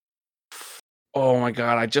 Oh my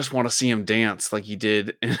god! I just want to see him dance like he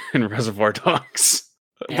did in Reservoir Dogs,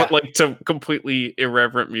 Yeah. but like to completely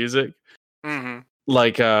irreverent music. Mm-hmm.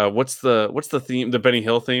 Like what's the theme? The Benny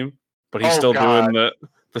Hill theme, but he's still doing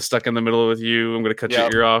the stuck in the middle with you. I'm gonna cut your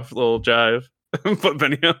ear off, little jive. But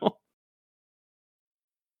Benny Hill,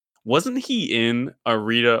 wasn't he in a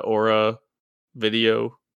Rita Ora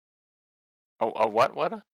video? Oh, what?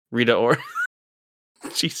 Rita Ora.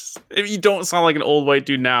 Jesus, if you don't sound like an old white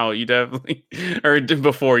dude now, you definitely, or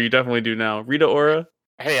before, you definitely do now. Rita Ora.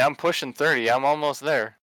 Hey, I'm pushing 30. I'm almost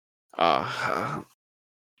there.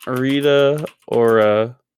 Rita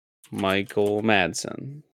Ora, Michael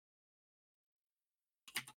Madsen.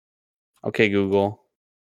 Okay, Google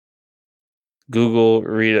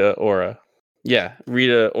Rita Ora. Yeah,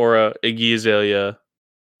 Rita Ora, Iggy Azalea.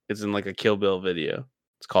 It's in like a Kill Bill video.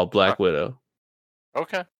 It's called Black Widow.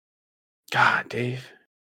 Okay. God, Dave.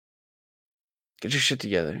 Get your shit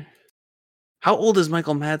together. How old is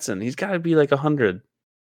Michael Madsen? He's got to be like 100.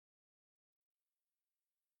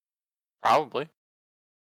 Probably.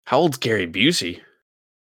 How old's Gary Busey?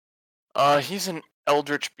 He's an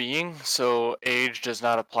eldritch being, so age does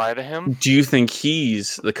not apply to him. Do you think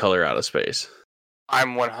he's the color out of space?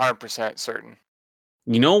 I'm 100% certain.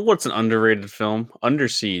 You know what's an underrated film? Under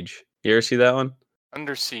Siege. You ever see that one?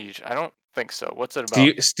 Under Siege. I don't think so. What's it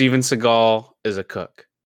about? Steven Seagal is a cook.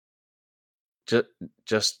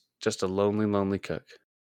 Just, just a lonely cook.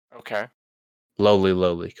 Okay.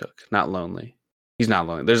 Lowly cook, not lonely. He's not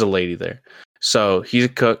lonely. There's a lady there. So he's a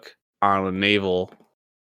cook on a naval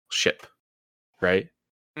ship, right?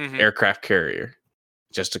 Mm-hmm. Aircraft carrier,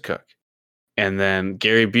 just a cook. And then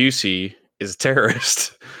Gary Busey is a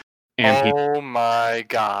terrorist, and he my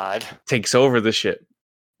God. takes over the ship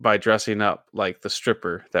by dressing up like the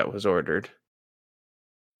stripper that was ordered,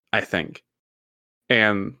 I think.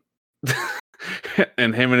 And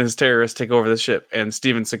and him and his terrorists take over the ship. And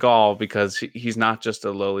Steven Seagal, because he's not just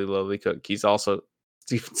a lowly cook, he's also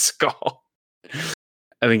Steven Seagal.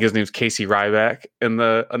 I think his name's Casey Ryback in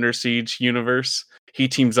the Under Siege universe. He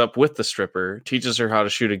teams up with the stripper, teaches her how to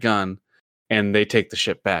shoot a gun, and they take the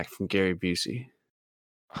ship back from Gary Busey.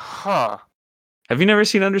 Huh. Have you never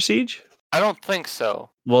seen Under Siege? I don't think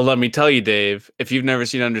so. Well, let me tell you, Dave, if you've never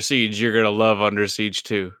seen Under Siege, you're going to love Under Siege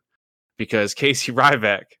too. Because Casey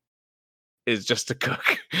Ryback is just a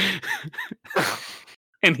cook.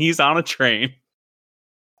 And he's on a train.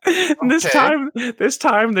 And this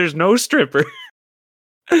time there's no stripper.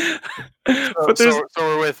 So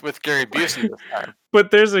we're with Gary Busey this time.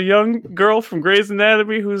 But there's a young girl from Grey's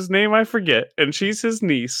Anatomy whose name I forget, and she's his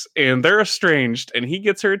niece, and they're estranged, and he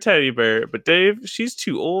gets her a teddy bear. But Dave, she's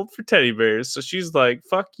too old for teddy bears, so she's like,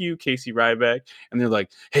 "Fuck you, Casey Ryback." And they're like,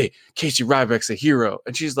 "Hey, Casey Ryback's a hero,"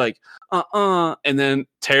 and she's like, And then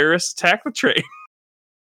terrorists attack the train,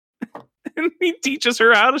 and he teaches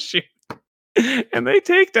her how to shoot, and they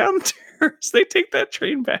take down the terrorists. They take that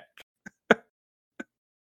train back.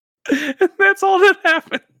 And that's all that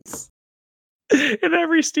happens in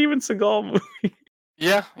every Steven Seagal movie.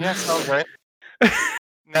 Yeah, sounds right.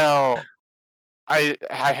 Now, I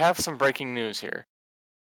have some breaking news here.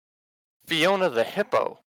 Fiona the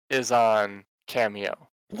Hippo is on Cameo.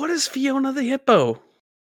 What is Fiona the Hippo?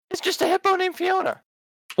 It's just a hippo named Fiona.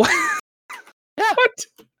 What? Yeah. What?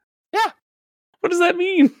 Yeah. What does that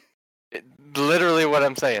mean? Literally what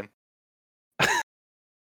I'm saying.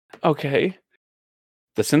 Okay.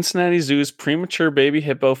 The Cincinnati Zoo's premature baby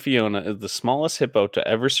hippo Fiona is the smallest hippo to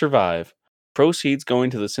ever survive. Proceeds going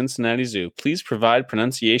to the Cincinnati Zoo. Please provide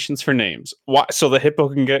pronunciations for names. Why? So the hippo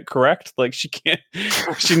can get correct? Like she can't.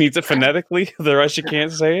 She needs it phonetically. Otherwise, she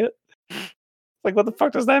can't say it. Like, what the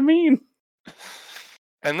fuck does that mean?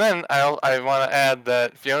 And then I want to add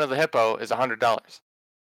that Fiona the Hippo is $100.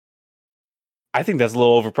 I think that's a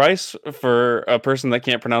little overpriced for a person that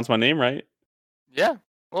can't pronounce my name right. Yeah, a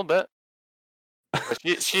little bit. But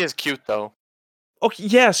she is cute though. Okay,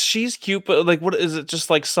 yes, she's cute, but like, what is it? Just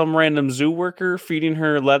like some random zoo worker feeding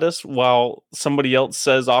her lettuce while somebody else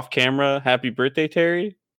says off camera, "Happy birthday,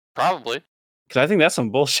 Terry"? Probably. Because I think that's some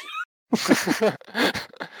bullshit.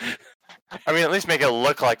 I mean, at least make it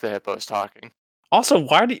look like the hippo's talking. Also,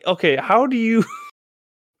 how do you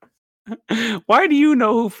why do you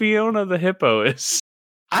know who Fiona the Hippo is?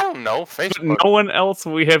 I don't know. Facebook. But no one else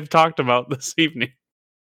we have talked about this evening.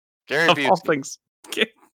 Gary of all Busey. things.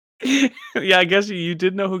 Yeah, I guess you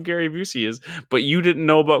did know who Gary Busey is, but you didn't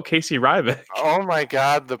know about Casey Ryback. Oh my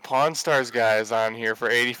God, the Pawn Stars guy is on here for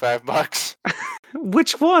 $85.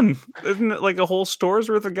 Which one? Isn't it like a whole store's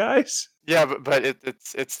worth of guys? Yeah, but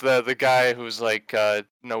it's the guy who's like,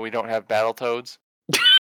 no, we don't have Battletoads.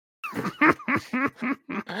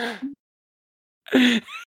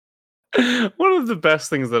 One of the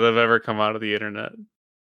best things that have ever come out of the internet.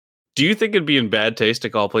 Do you think it'd be in bad taste to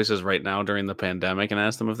call places right now during the pandemic and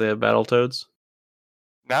ask them if they have Battletoads?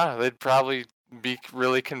 Nah, they'd probably be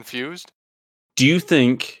really confused. Do you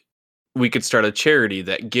think we could start a charity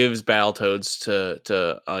that gives Battletoads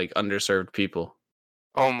to like underserved people?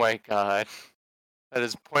 Oh my God. That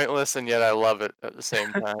is pointless, and yet I love it at the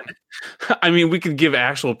same time. I mean, we could give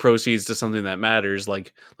actual proceeds to something that matters,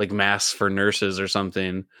 like masks for nurses or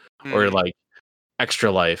something, or like Extra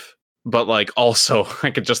Life. But like, also, I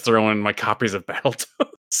could just throw in my copies of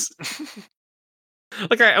Battletoads.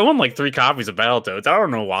 Like, I own like 3 copies of Battletoads. I don't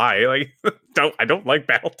know why. Like, I don't like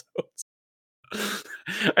Battletoads.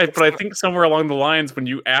 But I think somewhere along the lines, when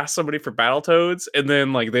you ask somebody for Battletoads and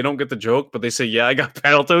then like they don't get the joke, but they say, "Yeah, I got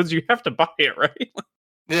Battletoads," you have to buy it, right?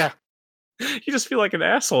 Yeah. You just feel like an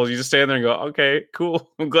asshole. You just stand there and go, "Okay, cool.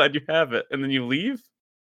 I'm glad you have it," and then you leave.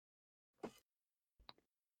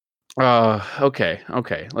 Okay.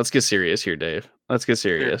 Let's get serious here, Dave. Let's get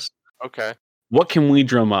serious. Okay. What can we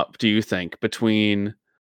drum up, do you think, between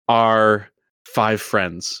our 5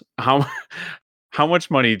 friends? How much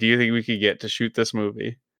money do you think we could get to shoot this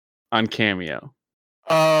movie on Cameo?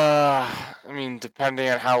 I mean, depending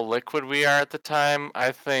on how liquid we are at the time,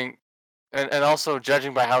 I think, and also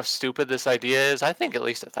judging by how stupid this idea is, I think at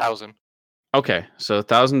least 1,000. Okay, so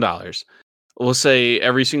 $1,000. We'll say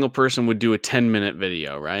every single person would do a 10-minute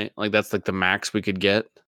video, right? Like that's like the max we could get.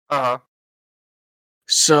 Uh huh.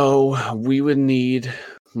 So we would need,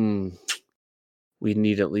 we'd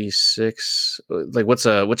need at least 6. Like what's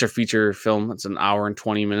our feature film? It's an hour and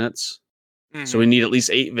 20 minutes. So Mm-hmm. we need at least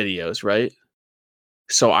 8 videos, right?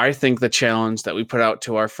 So I think the challenge that we put out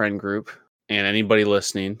to our friend group and anybody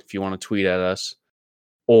listening, if you want to tweet at us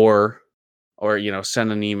or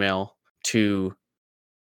send an email to,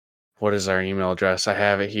 what is our email address? I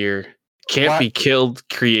have it here. Can't What? be killed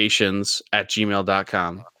creations at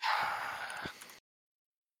gmail.com.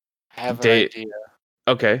 I have an Date. idea.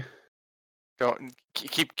 Okay. Don't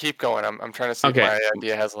keep going. I'm trying to see if Okay. my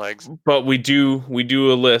idea has legs. But we do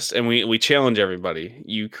a list and we challenge everybody.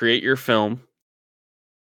 You create your film.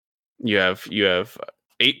 You have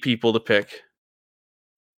 8 people to pick.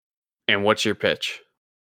 And what's your pitch?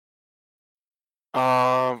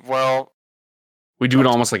 Well, We do it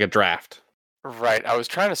almost like a draft. right. I was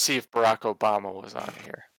trying to see if Barack Obama was on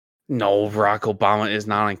here. No, Barack Obama is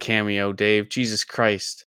not on Cameo, Dave. Jesus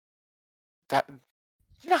Christ. That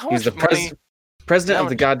you know how He's much the money? president how of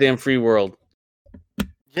the much- goddamn free world.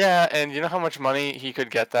 Yeah, and you know how much money he could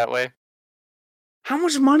get that way? How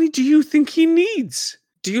much money do you think he needs?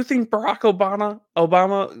 Do you think Barack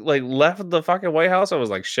Obama like left the fucking White House? I was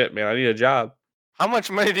like, shit, man, I need a job. How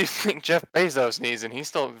much money do you think Jeff Bezos needs, and he's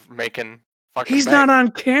still making fucking He's bank? not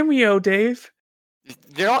on Cameo, Dave.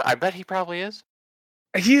 You know what? I bet he probably is.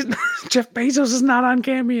 He's Jeff Bezos is not on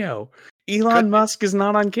Cameo. Elon Musk is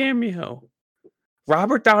not on Cameo.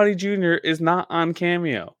 Robert Downey Jr. is not on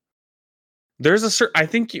Cameo. There's a certain, I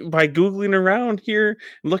think by Googling around here,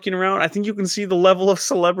 looking around, I think you can see the level of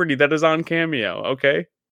celebrity that is on Cameo, okay?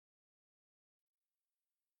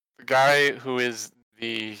 The guy who is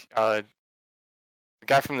the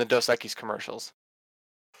guy from the Dos Equis commercials.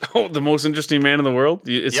 Oh, the most interesting man in the world?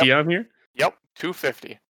 Is he Yep. on here? Yep,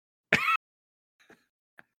 250.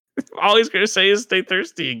 All he's going to say is stay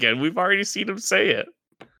thirsty again. We've already seen him say it.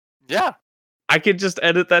 Yeah. I could just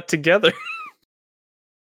edit that together.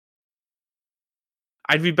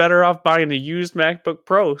 I'd be better off buying a used MacBook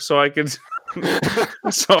Pro so I could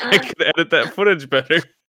edit that footage better.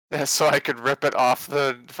 Yeah, so I could rip it off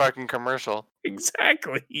the fucking commercial.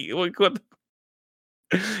 Exactly. Like,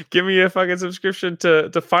 give me a fucking subscription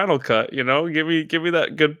to Final Cut, you know? Give me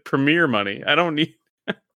that good Premiere money. I don't need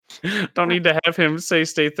to have him say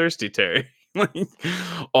stay thirsty, Terry.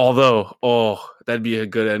 Although, that'd be a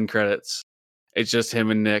good end credits. It's just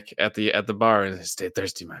him and Nick at the bar and stay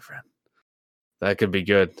thirsty, my friend. That could be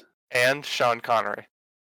good. And Sean Connery.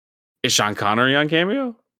 Is Sean Connery on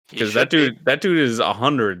Cameo? Because that dude is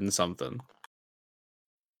 100 and something.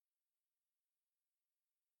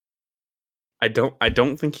 I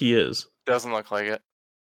don't think he is. Doesn't look like it.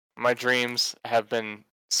 My dreams have been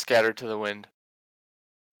scattered to the wind.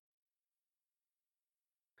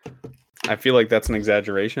 I feel like that's an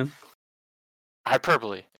exaggeration.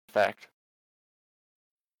 Hyperbole, in fact.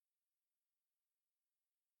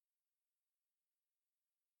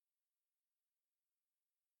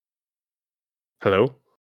 Hello?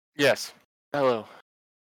 Yes. Hello.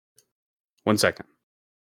 1 second.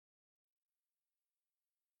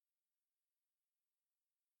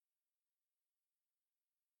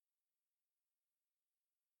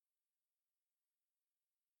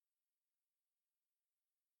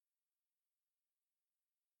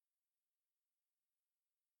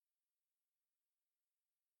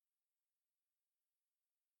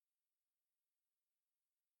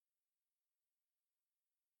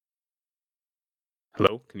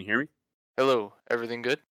 Hello? Can you hear me? Hello. Everything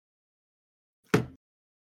good?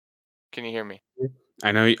 Can you hear me?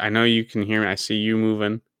 I know you can hear me. I see you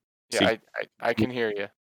moving. Yeah, I can hear you.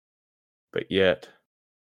 But yet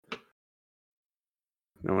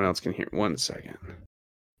no one else can hear. 1 second.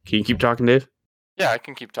 Can you keep talking, Dave? Yeah, I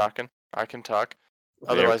can keep talking. I can talk.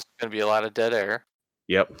 There. Otherwise, it's going to be a lot of dead air.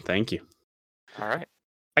 Yep, thank you. All right.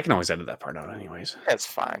 I can always edit that part out anyways. That's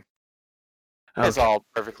fine. Okay. It's all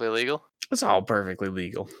perfectly legal. It's all perfectly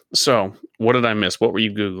legal. So, what did I miss? What were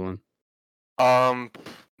you Googling?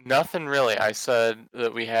 Nothing really. I said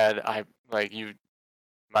that we had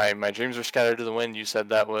my dreams were scattered to the wind. You said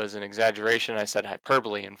that was an exaggeration. I said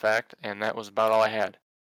hyperbole, in fact, and that was about all I had.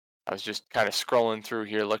 I was just kind of scrolling through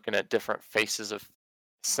here, looking at different faces of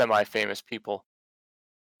semi-famous people.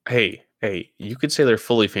 Hey, you could say they're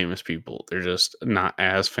fully famous people. They're just not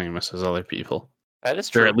as famous as other people. That is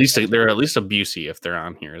true. They're at least a Busey if they're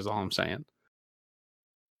on here. Is all I'm saying.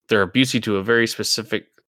 they're abusey to a very specific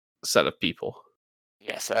set of people.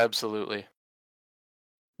 Yes, absolutely.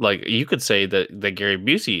 Like you could say that Gary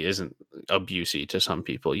Busey isn't abusey to some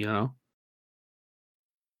people, you know,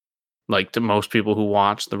 like to most people who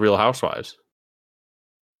watch The Real Housewives.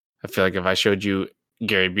 I feel like if I showed you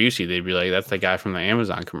Gary Busey, they'd be like, "That's the guy from the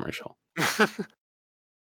Amazon commercial,"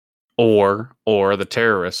 or the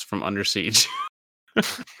terrorist from Under Siege,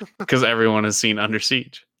 because everyone has seen Under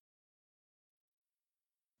Siege.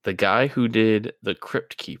 The guy who did The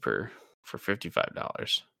Crypt Keeper for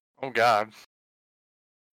 $55. Oh God.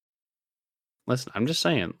 Listen, I'm just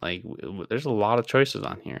saying, like, there's a lot of choices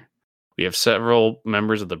on here. We have several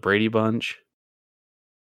members of the Brady Bunch.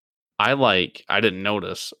 I didn't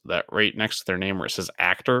notice that right next to their name where it says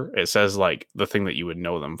actor, it says like the thing that you would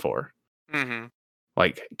know them for. Mm-hmm.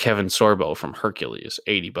 Like Kevin Sorbo from Hercules,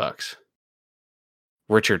 $80.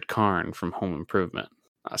 Richard Karn from Home Improvement.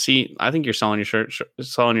 See, I think you're selling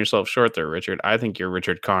yourself short there, Richard. I think you're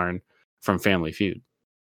Richard Karn from Family Feud.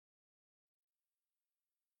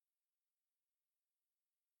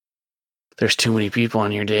 There's too many people on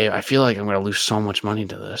here, Dave. I feel like I'm going to lose so much money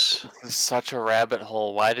to this. This is such a rabbit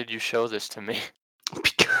hole. Why did you show this to me?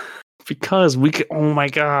 Because we could. Oh my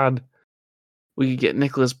God, we could get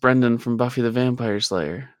Nicholas Brendan from Buffy the Vampire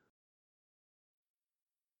Slayer.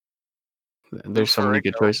 There's so many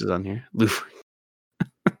good choices on here.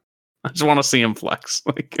 I just want to see him flex.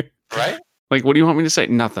 Right? Like, what do you want me to say?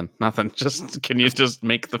 Nothing. Just can you just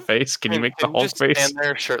make the face? Can you make the Hulk just face? Stand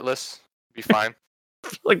there shirtless. Be fine. I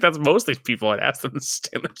feel like that's most of these people. I'd ask them to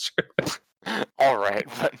stand there shirtless. All right,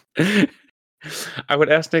 but I would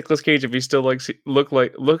ask Nicolas Cage if he still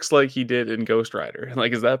looks like he did in Ghost Rider.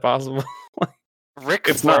 Like, is that possible? Ric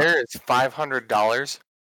Flair is $500.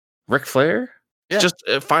 Ric Flair? Yeah. Just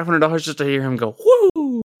 $500 just to hear him go,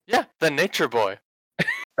 woo! Yeah, the Nature Boy.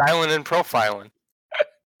 Styling and profiling.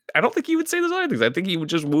 I don't think he would say those other things. I think he would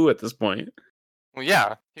just woo at this point. Well,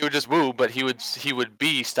 yeah, he would just woo, but he would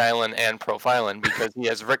be styling and profiling because he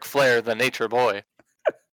has Ric Flair, the Nature Boy.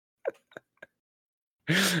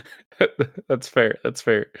 That's fair.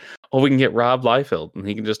 Oh, we can get Rob Liefeld, and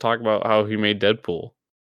he can just talk about how he made Deadpool.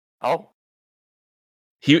 Oh.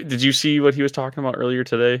 Did you see what he was talking about earlier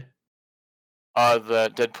today?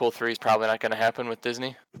 The Deadpool 3 is probably not going to happen with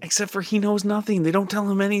Disney. Except for he knows nothing. They don't tell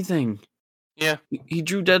him anything. Yeah. He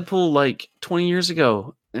drew Deadpool like 20 years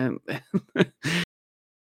ago, and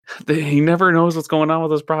he never knows what's going on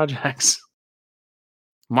with those projects.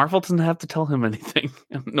 Marvel doesn't have to tell him anything,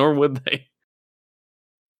 nor would they.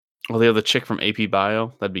 Well, they have the chick from AP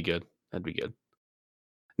Bio. That'd be good.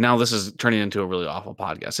 Now this is turning into a really awful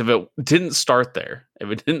podcast. If it didn't start there,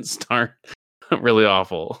 really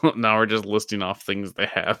awful, now we're just listing off things they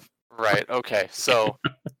have. Right. Okay. So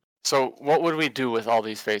what would we do with all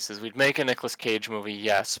these faces? We'd make a Nicolas Cage movie,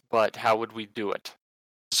 yes, but how would we do it?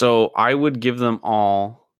 So I would give them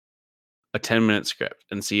all a 10-minute script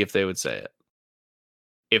and see if they would say it.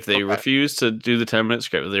 If they refuse to do the 10-minute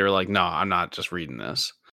script, they were like, no, I'm not just reading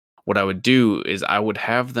this. What I would do is I would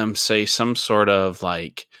have them say some sort of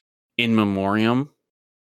like in memoriam,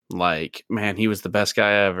 like, man, he was the best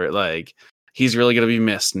guy ever. Like, he's really going to be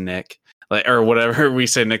missed, Nick. Like, or whatever we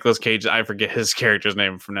say, Nicolas Cage. I forget his character's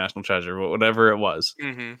name from National Treasure, but whatever it was.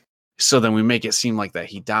 Mm-hmm. So then we make it seem like that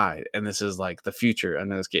he died, and this is like the future,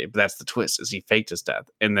 and this game. But that's the twist: is he faked his death,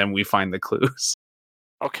 and then we find the clues.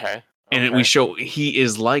 Okay. And we show he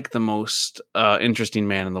is like the most interesting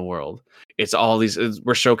man in the world. It's all these.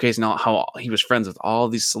 We're showcasing how he was friends with all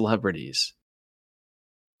these celebrities,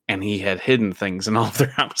 and he had hidden things in all of their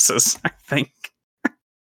houses. I think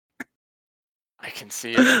I can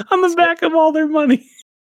see it on the back of all their money.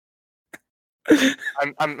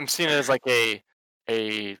 I'm seeing it as like a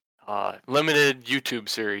limited YouTube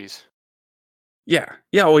series. Yeah.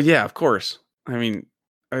 Well, yeah. Of course. I mean,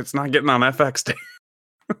 it's not getting on FX Day.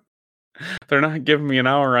 They're not giving me an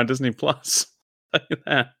hour on Disney Plus. Tell you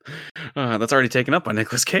that. That's already taken up by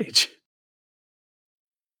Nicolas Cage.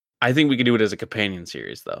 I think we could do it as a companion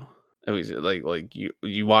series, though. Like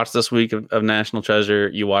you watch this week of National Treasure.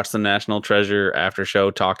 You watch the National Treasure after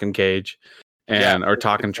show Talking Cage, or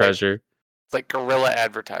Talking Treasure. It's like guerrilla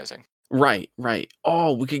advertising. Right.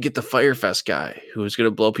 Oh, we could get the Firefest guy who's going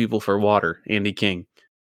to blow people for water, Andy King.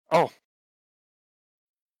 Oh.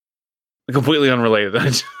 Completely unrelated.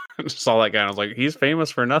 I just saw that guy and I was like, he's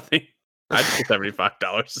famous for nothing. I'd pay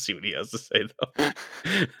 $75 to see what he has to say,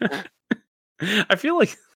 though. I feel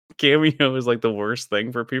like Cameo is like the worst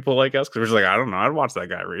thing for people like us because we're just like, I don't know. I'd watch that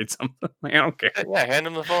guy read something. Like, I don't care. Yeah, hand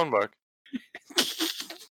him the phone book.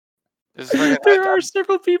 There are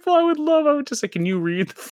several people I would love. I would just say, can you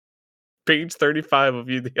read page 35 of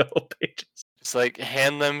You the Yellow Pages? Just like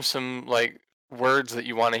hand them some like words that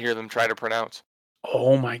you want to hear them try to pronounce.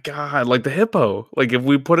 Oh my god, like the hippo. Like if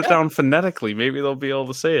we put it Yeah. down phonetically, maybe they'll be able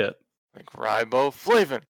to say it. Like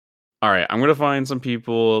riboflavin. All right, I'm gonna find some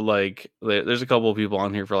people. Like there's a couple of people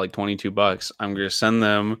on here for like $22. I'm gonna send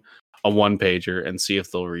them a one pager and see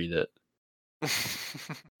if they'll read it.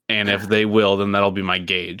 And if they will, then that'll be my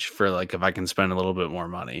gauge for like if I can spend a little bit more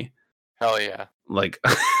money. Hell yeah. Like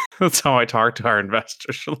that's how I talk to our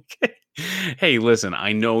investors. Like, hey, listen,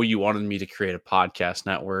 I know you wanted me to create a podcast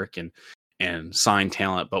network and sign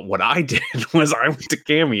talent, but what I did was I went to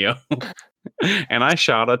Cameo and I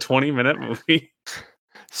shot a 20-minute movie.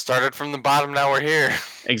 Started from the bottom, now we're here.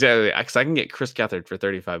 Exactly, because I can get Chris Gethard for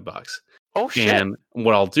 $35. Oh shit. And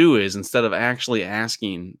what I'll do is instead of actually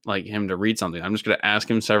asking like him to read something, I'm just going to ask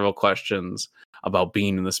him several questions about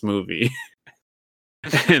being in this movie.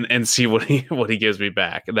 and see what he gives me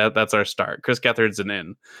back. That's our start. Chris Gethard's an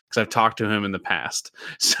in because I've talked to him in the past.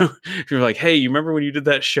 So if you're like, hey, you remember when you did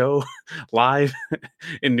that show live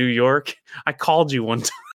in New York? I called you one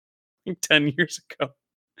time 10 years ago.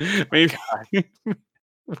 Maybe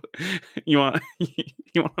you want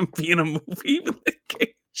to be in a movie with Nick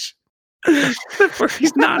Cage where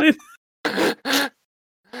he's not in.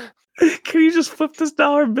 Can you just flip this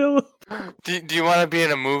dollar bill? Do you want to be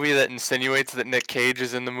in a movie that insinuates that Nick Cage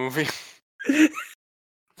is in the movie?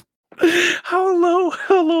 How low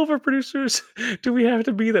of our producers do we have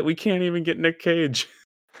to be that we can't even get Nick Cage?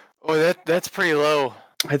 Oh, that's pretty low.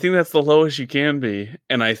 I think that's the lowest you can be,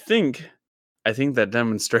 and I think that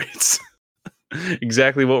demonstrates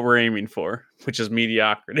exactly what we're aiming for, which is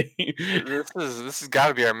mediocrity. This has got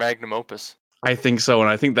to be our magnum opus. I think so, and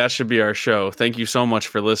I think that should be our show. Thank you so much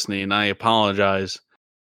for listening. I apologize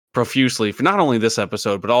profusely for not only this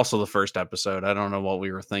episode, but also the first episode. I don't know what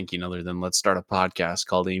we were thinking other than let's start a podcast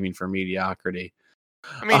called Aiming for Mediocrity.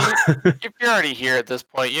 I mean, if you're already here at this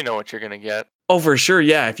point, you know what you're going to get. Oh, for sure.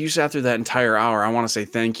 Yeah. If you sat through that entire hour, I want to say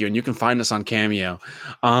thank you. And you can find us on Cameo.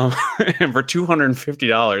 And for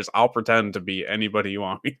 $250, I'll pretend to be anybody you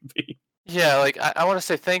want me to be. Yeah, like I want to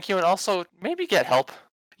say thank you and also maybe get help.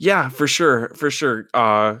 Yeah, for sure. For sure.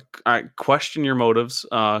 I question your motives.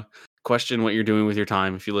 Question what you're doing with your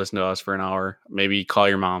time. If you listen to us for an hour, maybe call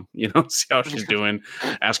your mom, see how she's doing.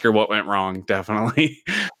 Ask her what went wrong. Definitely.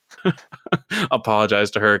 Apologize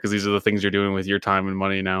to her because these are the things you're doing with your time and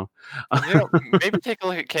money now. Maybe take a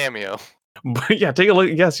look at Cameo. But yeah, take a look.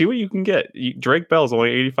 Yeah, see what you can get. Drake Bell's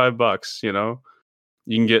only $85.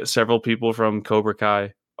 You can get several people from Cobra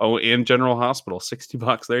Kai. Oh, and General Hospital,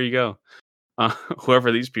 $60. There you go.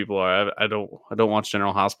 Whoever these people are, I don't watch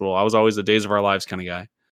General Hospital. I was always the Days of Our Lives kind of guy.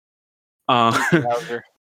 But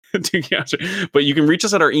you can reach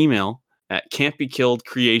us at our email at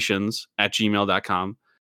can'tbekilledcreations@gmail.com.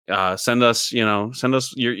 Send us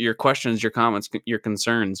your questions, your comments, your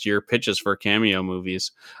concerns, your pitches for Cameo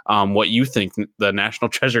movies. What you think the National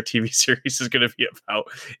Treasure TV series is going to be about.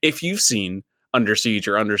 If you've seen Under Siege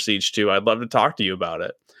or Under Siege 2, I'd love to talk to you about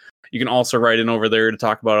it. You can also write in over there to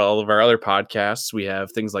talk about all of our other podcasts. We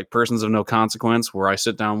have things like Persons of No Consequence, where I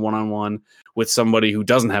sit down one-on-one with somebody who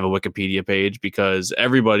doesn't have a Wikipedia page because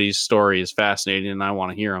everybody's story is fascinating and I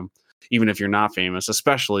want to hear them, even if you're not famous,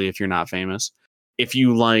 especially if you're not famous. If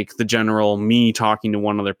you like the general me talking to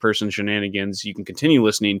one other person shenanigans, you can continue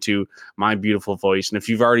listening to my beautiful voice. And if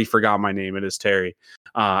you've already forgot my name, it is Terry.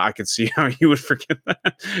 I could see how you would forget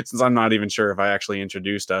that since I'm not even sure if I actually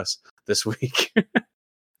introduced us this week.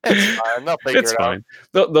 It's fine. They'll figure It's it fine.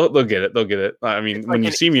 out. They'll get it. They'll get it. I mean, It's when like you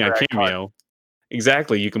an see me on Easter egg Cameo,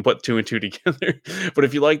 exactly, you can put two and two together. But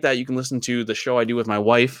if you like that, you can listen to the show I do with my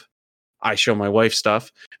wife. I show my wife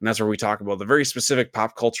stuff, and that's where we talk about the very specific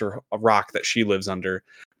pop culture rock that she lives under,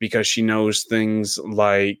 because she knows things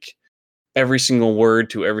like every single word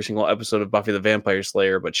to every single episode of Buffy the Vampire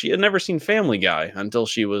Slayer, but she had never seen Family Guy until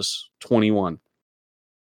she was 21.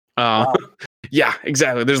 Wow. Yeah,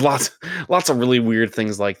 exactly. There's lots of really weird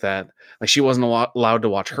things like that. Like she wasn't allowed to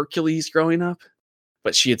watch Hercules growing up,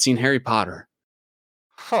 but she had seen Harry Potter.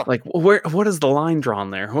 Huh. Like what is the line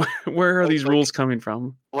drawn there? Where are these Like- rules coming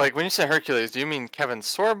from? Like when you say Hercules, do you mean Kevin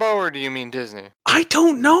Sorbo or do you mean Disney? I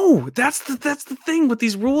don't know. That's the thing with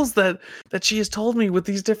these rules that she has told me with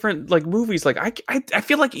these different like movies. Like I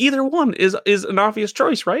feel like either one is an obvious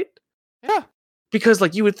choice, right? Yeah. Because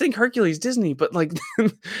like you would think Hercules Disney, but like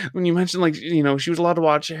when you mentioned like she was allowed to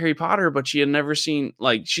watch Harry Potter, but she had never seen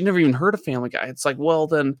she never even heard of Family Guy. It's like, well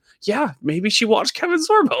then yeah, maybe she watched Kevin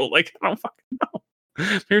Sorbo. Like I don't fucking know.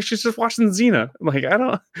 Maybe she's just watching Xena. Like I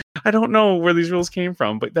don't know where these rules came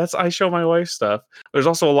from, but I show my wife stuff. There's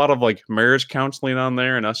also a lot of like marriage counseling on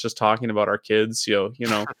there and us just talking about our kids.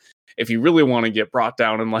 if you really want to get brought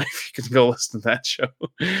down in life, you can go listen to that show.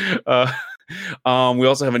 We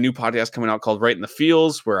also have a new podcast coming out called Right in the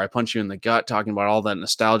Feels, where I punch you in the gut talking about all that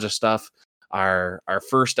nostalgia stuff. Our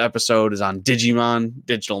first episode is on Digimon,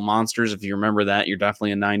 Digital Monsters. If you remember that, you're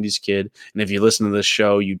definitely a 90s kid. And if you listen to this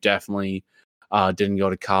show, you definitely didn't go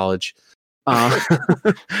to college. Or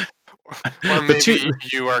maybe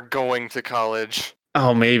you are going to college.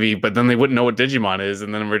 Oh, maybe, but then they wouldn't know what Digimon is,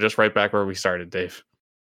 and then we're just right back where we started, Dave.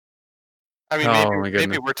 I mean,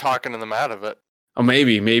 maybe we're talking them out of it. Oh,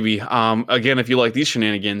 maybe. Again, if you like these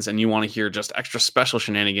shenanigans and you want to hear just extra special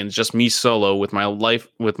shenanigans, just me solo with my wife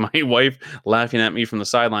laughing at me from the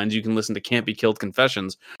sidelines, you can listen to Can't Be Killed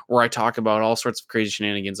Confessions, where I talk about all sorts of crazy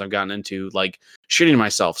shenanigans I've gotten into, like shitting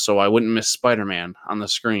myself so I wouldn't miss Spider-Man on the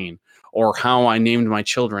screen, or how I named my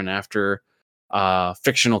children after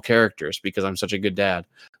fictional characters because I'm such a good dad.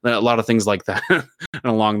 A lot of things like that and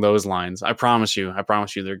along those lines. I promise you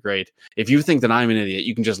they're great. If you think that I'm an idiot,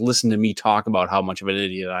 you can just listen to me talk about how much of an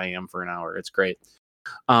idiot I am for an hour. It's great.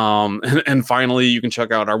 And finally, you can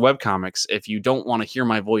check out our webcomics. If you don't want to hear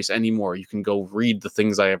my voice anymore, you can go read the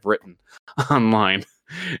things I have written online.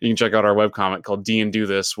 You can check out our webcomic called D and Do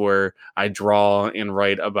This, where I draw and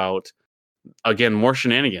write about, again, more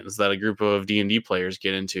shenanigans that a group of D&D players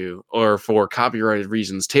get into, or for copyrighted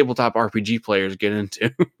reasons, tabletop RPG players get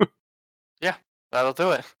into. Yeah, that'll do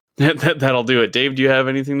it. That'll do it. Dave, do you have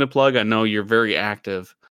anything to plug? I know you're very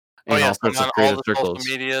active in all sorts of creative circles.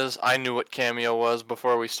 Social medias. I knew what Cameo was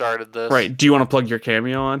before we started this. Right. Do you want to plug your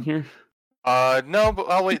Cameo on here? No, but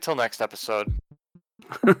I'll wait till next episode.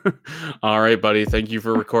 All right, buddy. Thank you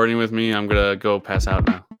for recording with me. I'm going to go pass out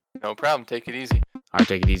now. No problem. Take it easy. All right,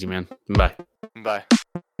 take it easy, man. Bye. Bye.